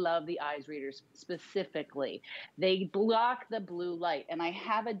why we love the Eyes readers specifically. They block the blue light. And I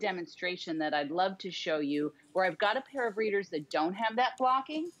have a demonstration that I'd love to show you where I've got a pair of readers that don't have that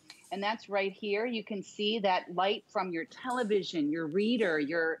blocking. And that's right here. You can see that light from your television, your reader,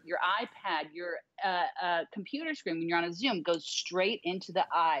 your iPad, your computer screen when you're on a Zoom goes straight into the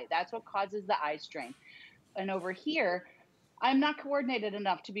eye. That's what causes the eye strain. And over here, I'm not coordinated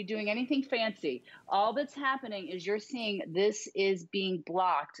enough to be doing anything fancy. All that's happening is you're seeing this is being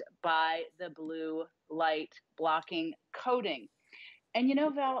blocked by the blue light blocking coating. And you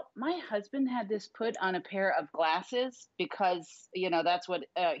know, Val, my husband had this put on a pair of glasses because, you know, that's what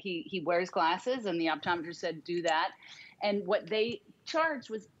he wears glasses, and the optometrist said, do that. And what they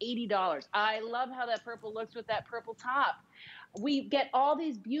charged was $80. I love how that purple looks with that purple top. We get all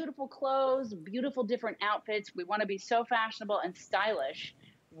these beautiful clothes, beautiful different outfits. We want to be so fashionable and stylish.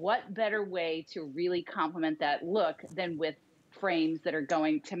 What better way to really complement that look than with frames that are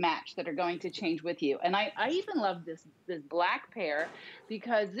going to match, that are going to change with you. And I even love this black pair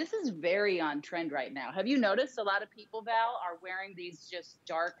because this is very on trend right now. Have you noticed a lot of people, Val, are wearing these just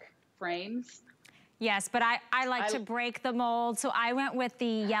dark frames? Yes, but I like to break the mold. So I went with the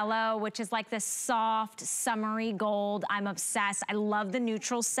yellow, which is like this soft, summery gold. I'm obsessed. I love the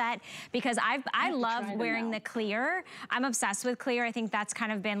neutral set because I love wearing the clear. I'm obsessed with clear. I think that's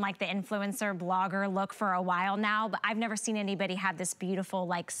kind of been like the influencer blogger look for a while now, but I've never seen anybody have this beautiful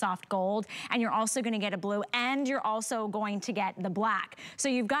like soft gold. And you're also gonna get a blue and you're also going to get the black. So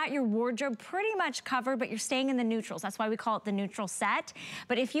you've got your wardrobe pretty much covered, but you're staying in the neutrals. That's why we call it the neutral set.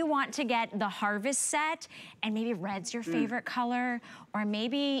 But if you want to get the harvest set, and maybe red's your favorite color, or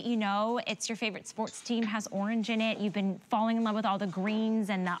maybe, you know, it's your favorite sports team, has orange in it. You've been falling in love with all the greens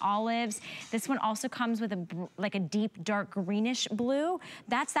and the olives. This one also comes with like a deep, dark greenish blue.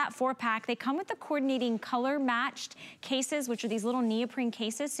 That's that 4-pack. They come with the coordinating color matched cases, which are these little neoprene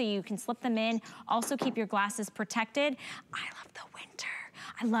cases, so you can slip them in, also keep your glasses protected. I love the winter.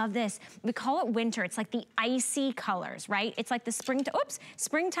 I love this. We call it winter. It's like the icy colors, right? It's like the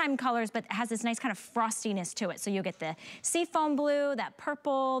springtime colors, but it has this nice kind of frostiness to it. So you'll get the seafoam blue, that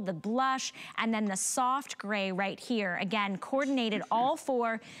purple, the blush, and then the soft gray right here. Again, coordinated all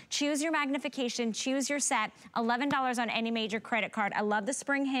four. Choose your magnification, choose your set. $11 on any major credit card. I love the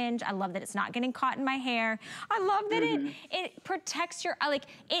spring hinge. I love that it's not getting caught in my hair. I love that it protects your, like,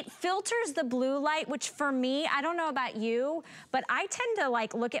 it filters the blue light, which for me, I don't know about you, but I tend to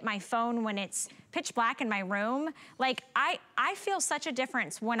like look at my phone when it's pitch black in my room. Like I feel such a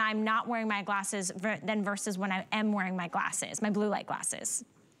difference when I'm not wearing my glasses than versus when I am wearing my glasses, my blue light glasses.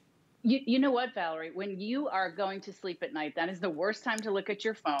 You know what, Valerie? When you are going to sleep at night, that is the worst time to look at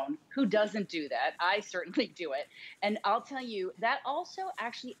your phone. Who doesn't do that? I certainly do it. And I'll tell you, that also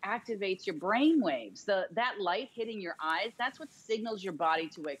actually activates your brain waves. That light hitting your eyes, that's what signals your body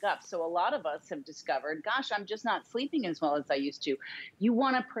to wake up. So a lot of us have discovered, gosh, I'm just not sleeping as well as I used to. You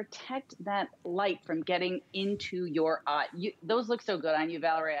want to protect that light from getting into your eye. Those look so good on you,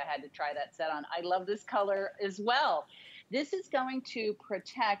 Valerie. I had to try that set on. I love this color as well. This is going to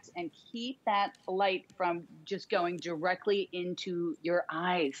protect and keep that light from just going directly into your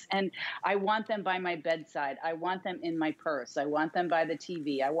eyes. And I want them by my bedside. I want them in my purse. I want them by the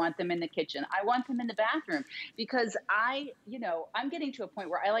TV. I want them in the kitchen. I want them in the bathroom because I'm getting to a point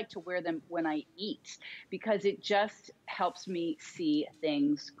where I like to wear them when I eat because it just helps me see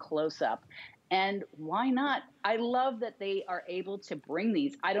things close up. And why not? I love that they are able to bring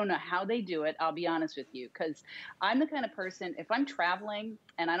these. I don't know how they do it, I'll be honest with you, because I'm the kind of person, if I'm traveling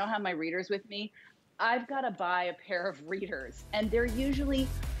and I don't have my readers with me, I've got to buy a pair of readers. And they're usually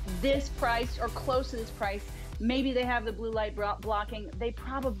this price or close to this price. Maybe they have the blue light blocking. They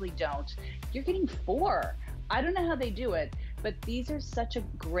probably don't. You're getting 4. I don't know how they do it, but these are such a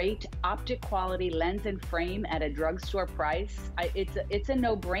great optic quality lens and frame at a drugstore price. It's a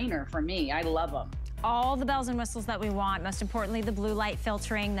no-brainer for me. I love them. All the bells and whistles that we want. Most importantly, the blue light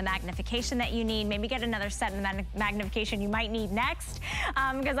filtering, the magnification that you need. Maybe get another set of magnification you might need next,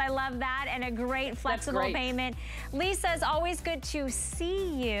 because I love that, and a great flexible payment. Lisa, it's always good to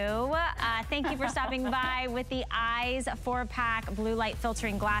see you. Thank you for stopping by with the Eyes 4-pack blue light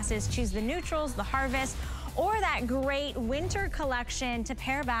filtering glasses. Choose the neutrals, the harvest, or that great winter collection to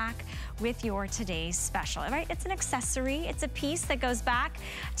pair back with your today's special, right? It's an accessory. It's a piece that goes back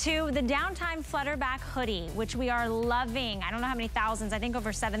to the Downtime Flutterback hoodie, which we are loving. I don't know how many thousands. I think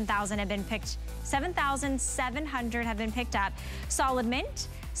over 7,000 have been picked. 7,700 have been picked up. Solid mint,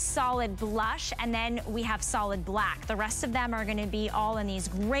 solid blush, and then we have solid black. The rest of them are gonna be all in these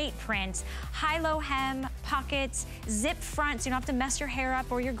great prints. High-low hem, pockets, zip front, so you don't have to mess your hair up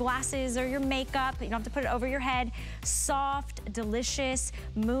or your glasses or your makeup. You don't have to put it over your head. Soft, delicious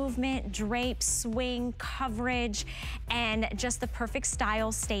movement, drape, swing, coverage, and just the perfect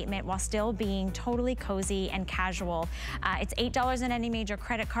style statement while still being totally cozy and casual. It's $8 on any major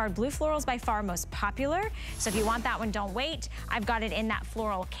credit card. Blue floral is by far most popular, so if you want that one, don't wait. I've got it in that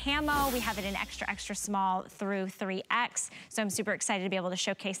floral camo. We have it in extra, extra small through 3X. So I'm super excited to be able to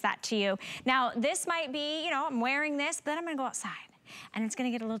showcase that to you. Now, this might be, I'm wearing this, but then I'm gonna go outside and it's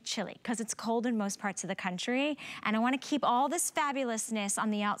gonna get a little chilly because it's cold in most parts of the country. And I wanna keep all this fabulousness on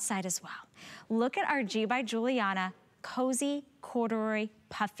the outside as well. Look at our G by Giuliana cozy corduroy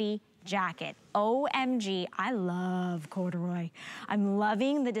puffy jacket. OMG, I love corduroy. I'm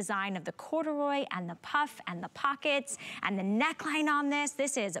loving the design of the corduroy and the puff and the pockets and the neckline on this.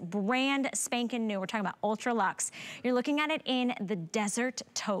 This is brand spanking new. We're talking about Ultra Luxe. You're looking at it in the desert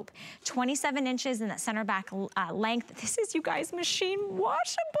taupe. 27 inches in that center back length. This is, you guys, machine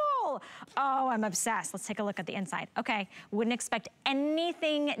washable. cool. Oh, I'm obsessed. Let's take a look at the inside. Okay, wouldn't expect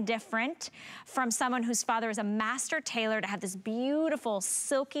anything different from someone whose father is a master tailor to have this beautiful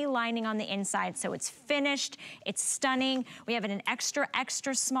silky lining on the inside. So it's finished, it's stunning. We have it in extra,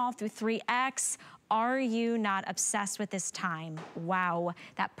 extra small through 3X. Are you not obsessed with this time? Wow,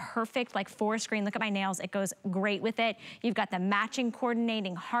 that perfect like forest green. Look at my nails, it goes great with it. You've got the matching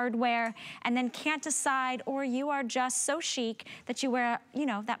coordinating hardware, and then can't decide, or you are just so chic that you wear, you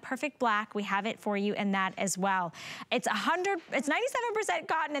know, that perfect black. We have it for you in that as well. It's 97%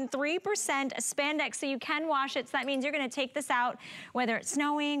 cotton and 3% spandex, so you can wash it. So that means you're gonna take this out, whether it's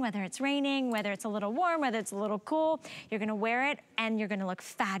snowing, whether it's raining, whether it's a little warm, whether it's a little cool. You're gonna wear it and you're gonna look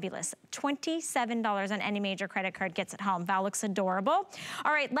fabulous. $27 on any major credit card gets it home. Val looks adorable.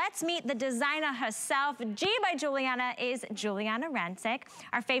 All right, let's meet the designer herself. G by Giuliana is Giuliana Rancic,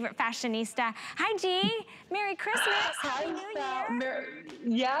 our favorite fashionista. Hi, G. Merry Christmas. Happy New Year.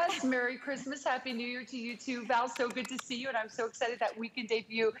 Yes, Merry Christmas. Happy New Year to you too, Val. So good to see you, and I'm so excited that we can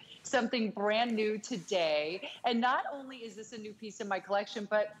debut something brand new today. And not only is this a new piece in my collection,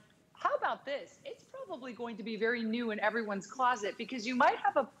 but how about this? It's probably going to be very new in everyone's closet, because you might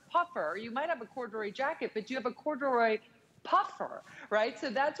have a puffer, you might have a corduroy jacket, but you have a corduroy puffer, right? So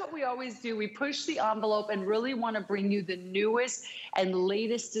that's what we always do. We push the envelope and really want to bring you the newest and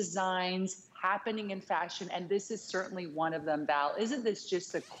latest designs happening in fashion. And this is certainly one of them, Val. Isn't this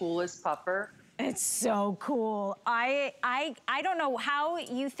just the coolest puffer? It's so cool. I don't know how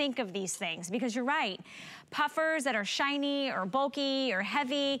you think of these things, because you're right. Puffers that are shiny or bulky or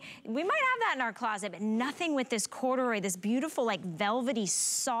heavy, we might have that in our closet, but nothing with this corduroy, this beautiful like velvety,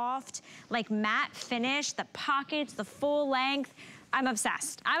 soft, like matte finish, the pockets, the full length. I'm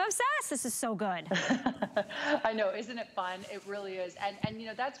obsessed. I'm obsessed. This is so good. I know, isn't it fun? It really is. And you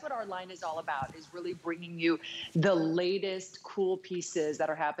know, that's what our line is all about, is really bringing you the latest cool pieces that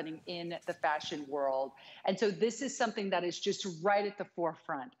are happening in the fashion world. And so this is something that is just right at the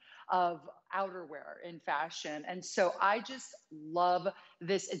forefront of outerwear in fashion. And so I just love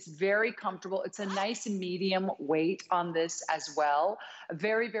this. It's very comfortable. It's a nice medium weight on this as well.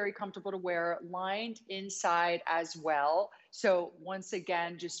 Very, very comfortable to wear, lined inside as well. So once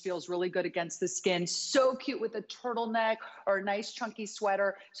again, just feels really good against the skin. So cute with a turtleneck or a nice chunky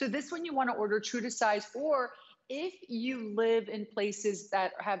sweater. So this one you want to order true to size, or if you live in places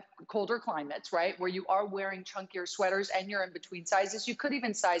that have colder climates, right, where you are wearing chunkier sweaters and you're in between sizes, you could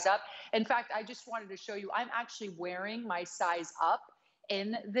even size up. In fact, I just wanted to show you, I'm actually wearing my size up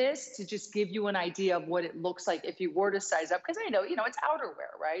in this to just give you an idea of what it looks like if you were to size up. Because I know, you know, it's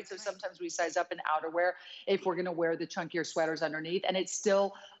outerwear, right? So sometimes we size up in outerwear if we're going to wear the chunkier sweaters underneath, and it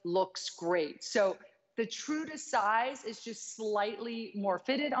still looks great. So the true to size is just slightly more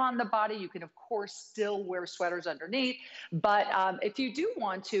fitted on the body. You can, of course, still wear sweaters underneath. But if you do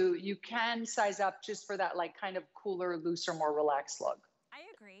want to, you can size up just for that like kind of cooler, looser, more relaxed look. I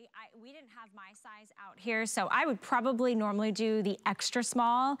agree. We didn't have my size out here, so I would probably normally do the extra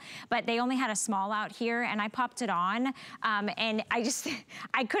small, but they only had a small out here, and I popped it on, and I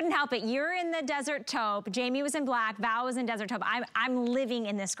couldn't help it. You're in the desert taupe, Jamie was in black, Val was in desert taupe. I'm living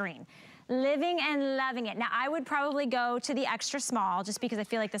in this green. Living and loving it. Now, I would probably go to the extra small just because I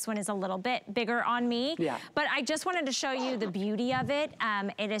feel like this one is a little bit bigger on me. Yeah. But I just wanted to show you the beauty of it.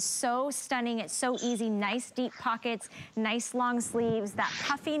 It is so stunning. It's so easy. Nice deep pockets, nice long sleeves. That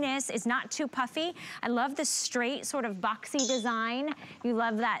puffiness is not too puffy. I love the straight sort of boxy design. You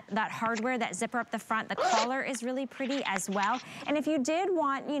love that hardware, that zipper up the front. The collar is really pretty as well. And if you did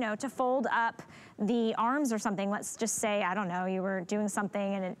want, you know, to fold up the arms or something, let's just say, I don't know, you were doing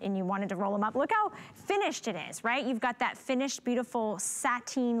something and you wanted to roll them up. Look how finished it is, right? You've got that finished, beautiful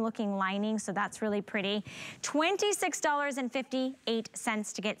sateen looking lining, so that's really pretty.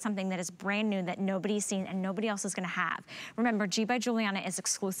 $26.58 to get something that is brand new that nobody's seen and nobody else is gonna have. Remember, G by Giuliana is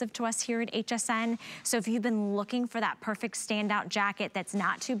exclusive to us here at HSN, so if you've been looking for that perfect standout jacket that's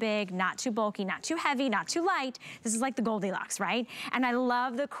not too big, not too bulky, not too heavy, not too light, this is like the Goldilocks, right? And I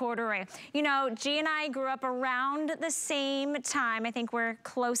love the corduroy. You know, G and I grew up around the same time. I think we're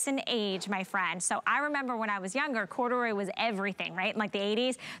close in age, my friend. So I remember when I was younger, corduroy was everything, right? In like the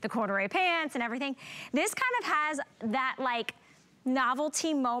 80s, the corduroy pants and everything. This kind of has that like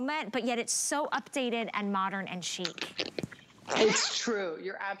novelty moment, but yet it's so updated and modern and chic. It's true.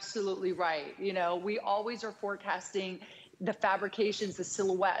 You're absolutely right. You know, we always are forecasting the fabrications, the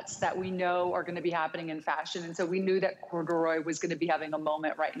silhouettes that we know are going to be happening in fashion. And so we knew that corduroy was going to be having a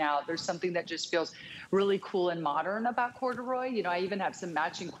moment right now. There's something that just feels really cool and modern about corduroy. You know, I even have some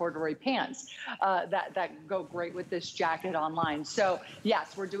matching corduroy pants that go great with this jacket online. So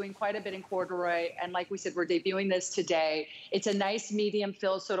yes, we're doing quite a bit in corduroy. And like we said, we're debuting this today. It's a nice medium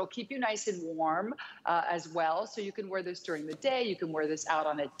fill, so it'll keep you nice and warm as well. So you can wear this during the day. You can wear this out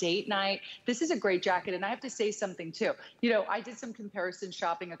on a date night. This is a great jacket. And I have to say something too. You know, I did some comparison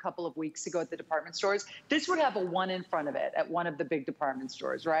shopping a couple of weeks ago at the department stores. This would have a 1 in front of it at one of the big department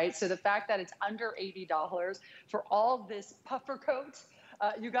stores, right? So the fact that it's under $80 for all this puffer coat,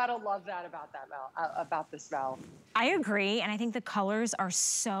 you gotta love that about this, Val. I agree, and I think the colors are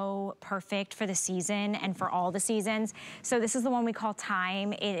so perfect for the season and for all the seasons. So this is the one we call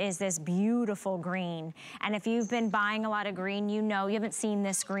Time. It is this beautiful green. And if you've been buying a lot of green, you know you haven't seen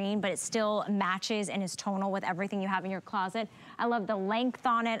this green, but it still matches and is tonal with everything you have in your closet. I love the length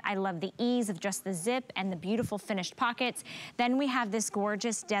on it. I love the ease of just the zip and the beautiful finished pockets. Then we have this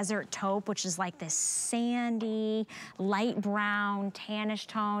gorgeous desert taupe, which is like this sandy, light brown, tannish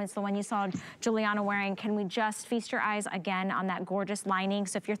tone. It's the one you saw Juliana wearing. Can we just feast your eyes again on that gorgeous lining?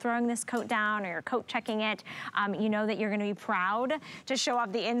 So if you're throwing this coat down or you're coat checking it, you know that you're gonna be proud to show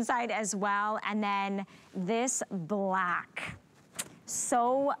off the inside as well. And then this black,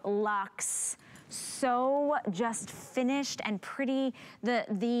 so luxe, so just finished and pretty.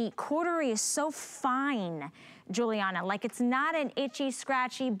 The corduroy is so fine, Juliana. Like it's not an itchy,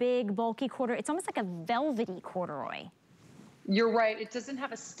 scratchy, big, bulky corduroy. It's almost like a velvety corduroy. You're right. It doesn't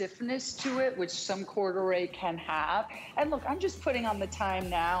have a stiffness to it, which some corduroy can have. And look, I'm just putting on the Time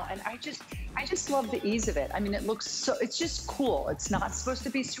now, and I just love the ease of it. I mean, it looks so, it's just cool. It's not supposed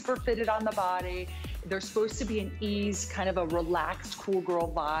to be super fitted on the body. There's supposed to be an ease, kind of a relaxed, cool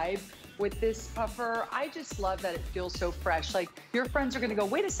girl vibe with this puffer. I just love that it feels so fresh. Like your friends are gonna go,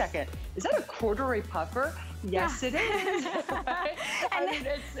 wait a second, is that a corduroy puffer? Yes, it is. Right? I mean,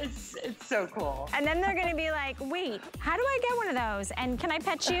 it's so cool. And then they're gonna be like, wait, how do I get one of those? And can I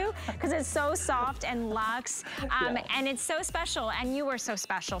pet you? Because it's so soft and luxe, and it's so special, and you were so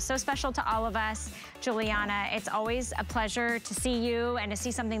special to all of us. Juliana, it's always a pleasure to see you and to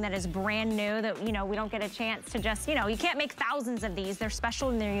see something that is brand new that, you know, we don't get a chance to just, you know, you can't make thousands of these. They're special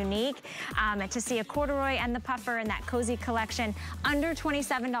and they're unique. To see a corduroy and the puffer in that cozy collection, under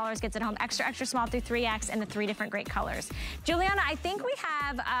 $27 gets it home, extra, extra small through 3X and the 3 different great colors. Juliana, I think we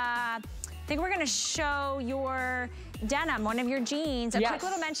have, I think we're gonna show your denim, one of your jeans. A quick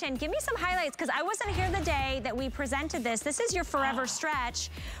little mention, give me some highlights, because I wasn't here the day that we presented this. This is your forever stretch.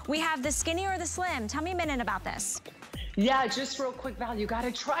 We have the skinny or the slim. Tell me a minute about this. Yeah, just real quick, Val, you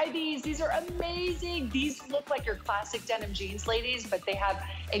gotta try these. These are amazing. These look like your classic denim jeans, ladies, but they have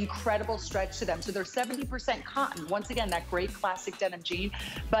incredible stretch to them. So they're 70% cotton. Once again, that great classic denim jean,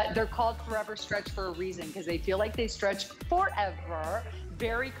 but they're called Forever Stretch for a reason, because they feel like they stretch forever.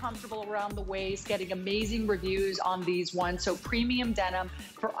 Very comfortable around the waist, getting amazing reviews on these ones. So premium denim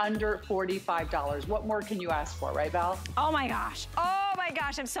for under $45. What more can you ask for, right, Val? Oh my gosh,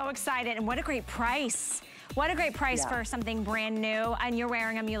 I'm so excited. And what a great price. What a great price for something brand new, and you're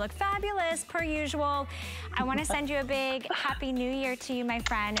wearing them. You look fabulous, per usual. I want to send you a big Happy New Year to you, my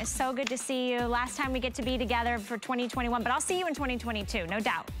friend. It's so good to see you. Last time we get to be together for 2021, but I'll see you in 2022, no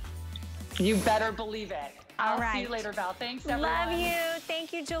doubt. You better believe it. All right. I'll see you later, Val. Thanks, everyone. Love you.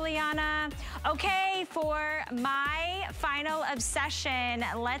 Thank you, Juliana. Okay, for my final obsession,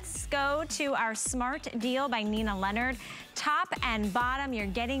 let's go to our Smart Deal by Nina Leonard. Top and bottom, you're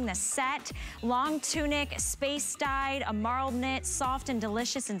getting the set. Long tunic, space dyed, a marled knit, soft and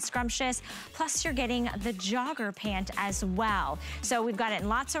delicious and scrumptious. Plus you're getting the jogger pant as well. So we've got it in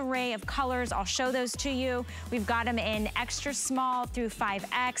lots of array of colors. I'll show those to you. We've got them in extra small through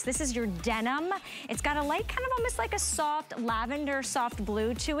 5X. This is your denim. It's got a light, kind of almost like a soft lavender, soft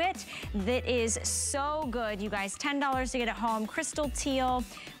blue to it. That is so good, you guys. $10 to get it home. Crystal teal.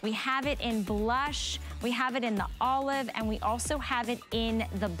 We have it in blush. We have it in the olive, and we also have it in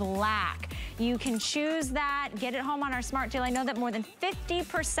the black. You can choose that, get it home on our Smart Deal. I know that more than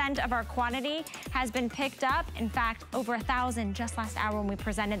 50% of our quantity has been picked up. In fact, over 1,000 just last hour when we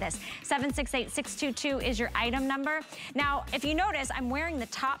presented this. 768-622 is your item number. Now, if you notice, I'm wearing the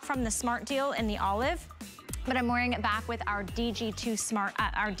top from the Smart Deal in the olive. but I'm wearing it back with our DG2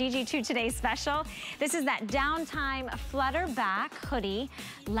 our DG2 Today special. This is that downtime flutter back hoodie,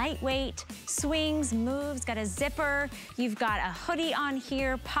 lightweight, swings, moves, got a zipper. You've got a hoodie on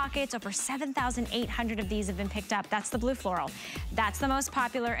here, pockets. Over 7,800 of these have been picked up. That's the blue floral. That's the most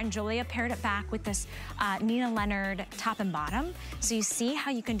popular, and Julia paired it back with this Nina Leonard top and bottom. So you see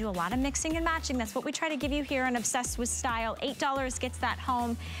how you can do a lot of mixing and matching. That's what we try to give you here on Obsessed with Style. $8 gets that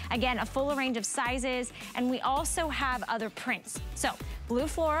home. Again, a full range of sizes, and we also have other prints. So blue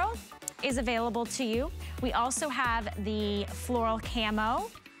floral is available to you. We also have the floral camo.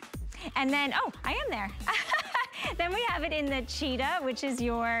 And then, oh, I am there. Then we have it in the cheetah, which is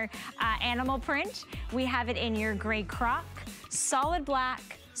your animal print. We have it in your gray croc, solid black,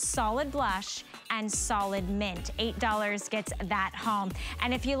 solid blush, and solid mint. $8 gets that home.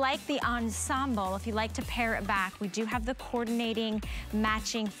 And if you like the ensemble, if you like to pair it back, we do have the coordinating,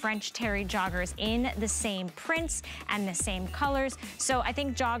 matching French terry joggers in the same prints and the same colors. So I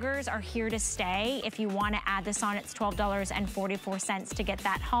think joggers are here to stay. If you want to add this on, it's $12.44 to get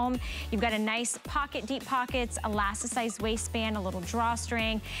that home. You've got a nice pocket, deep pockets, elasticized waistband, a little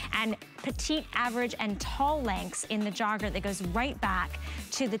drawstring, and petite, average, and tall lengths in the jogger that goes right back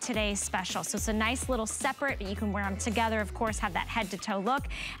to the Today's Special. So it's a nice little separate, but you can wear them together, of course, have that head-to-toe look,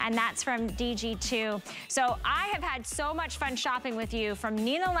 and that's from DG2. So I have had so much fun shopping with you, from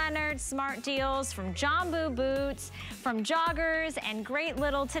Nina Leonard smart deals, from Jambu boots, from joggers, and great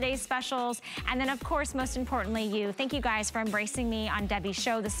little Today's Specials, and then, of course, most importantly, you. Thank you guys for embracing me on Debbie's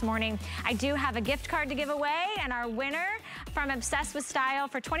show this morning. I do have a gift card to give away, and our winner from Obsessed with Style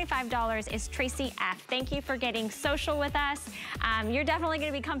for $25 is Tracy F. Thank you for getting social with us. You're definitely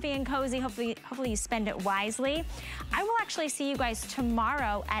going to be comfy and cozy. Hopefully you spend it wisely. I will actually see you guys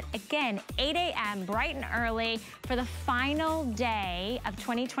tomorrow at, again, 8 a.m. bright and early for the final day of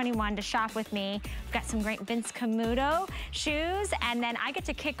 2021 to shop with me. We've got some great Vince Camuto shoes, and then I get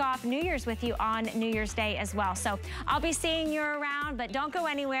to kick off New Year's with you on New Year's Day as well. So I'll be seeing you around, but don't go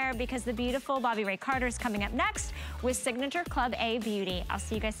anywhere because the beautiful Bobby Ray Carter is coming up next with Signature Club A Beauty. I'll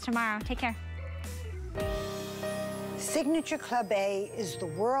see you guys tomorrow. Take care. Signature Club A is the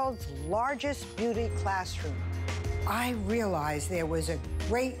world's largest beauty classroom. I realized there was a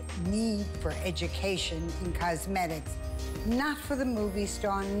great need for education in cosmetics, not for the movie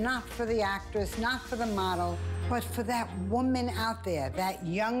star, not for the actress, not for the model, but for that woman out there, that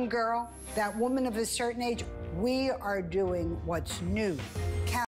young girl, that woman of a certain age. We are doing what's new.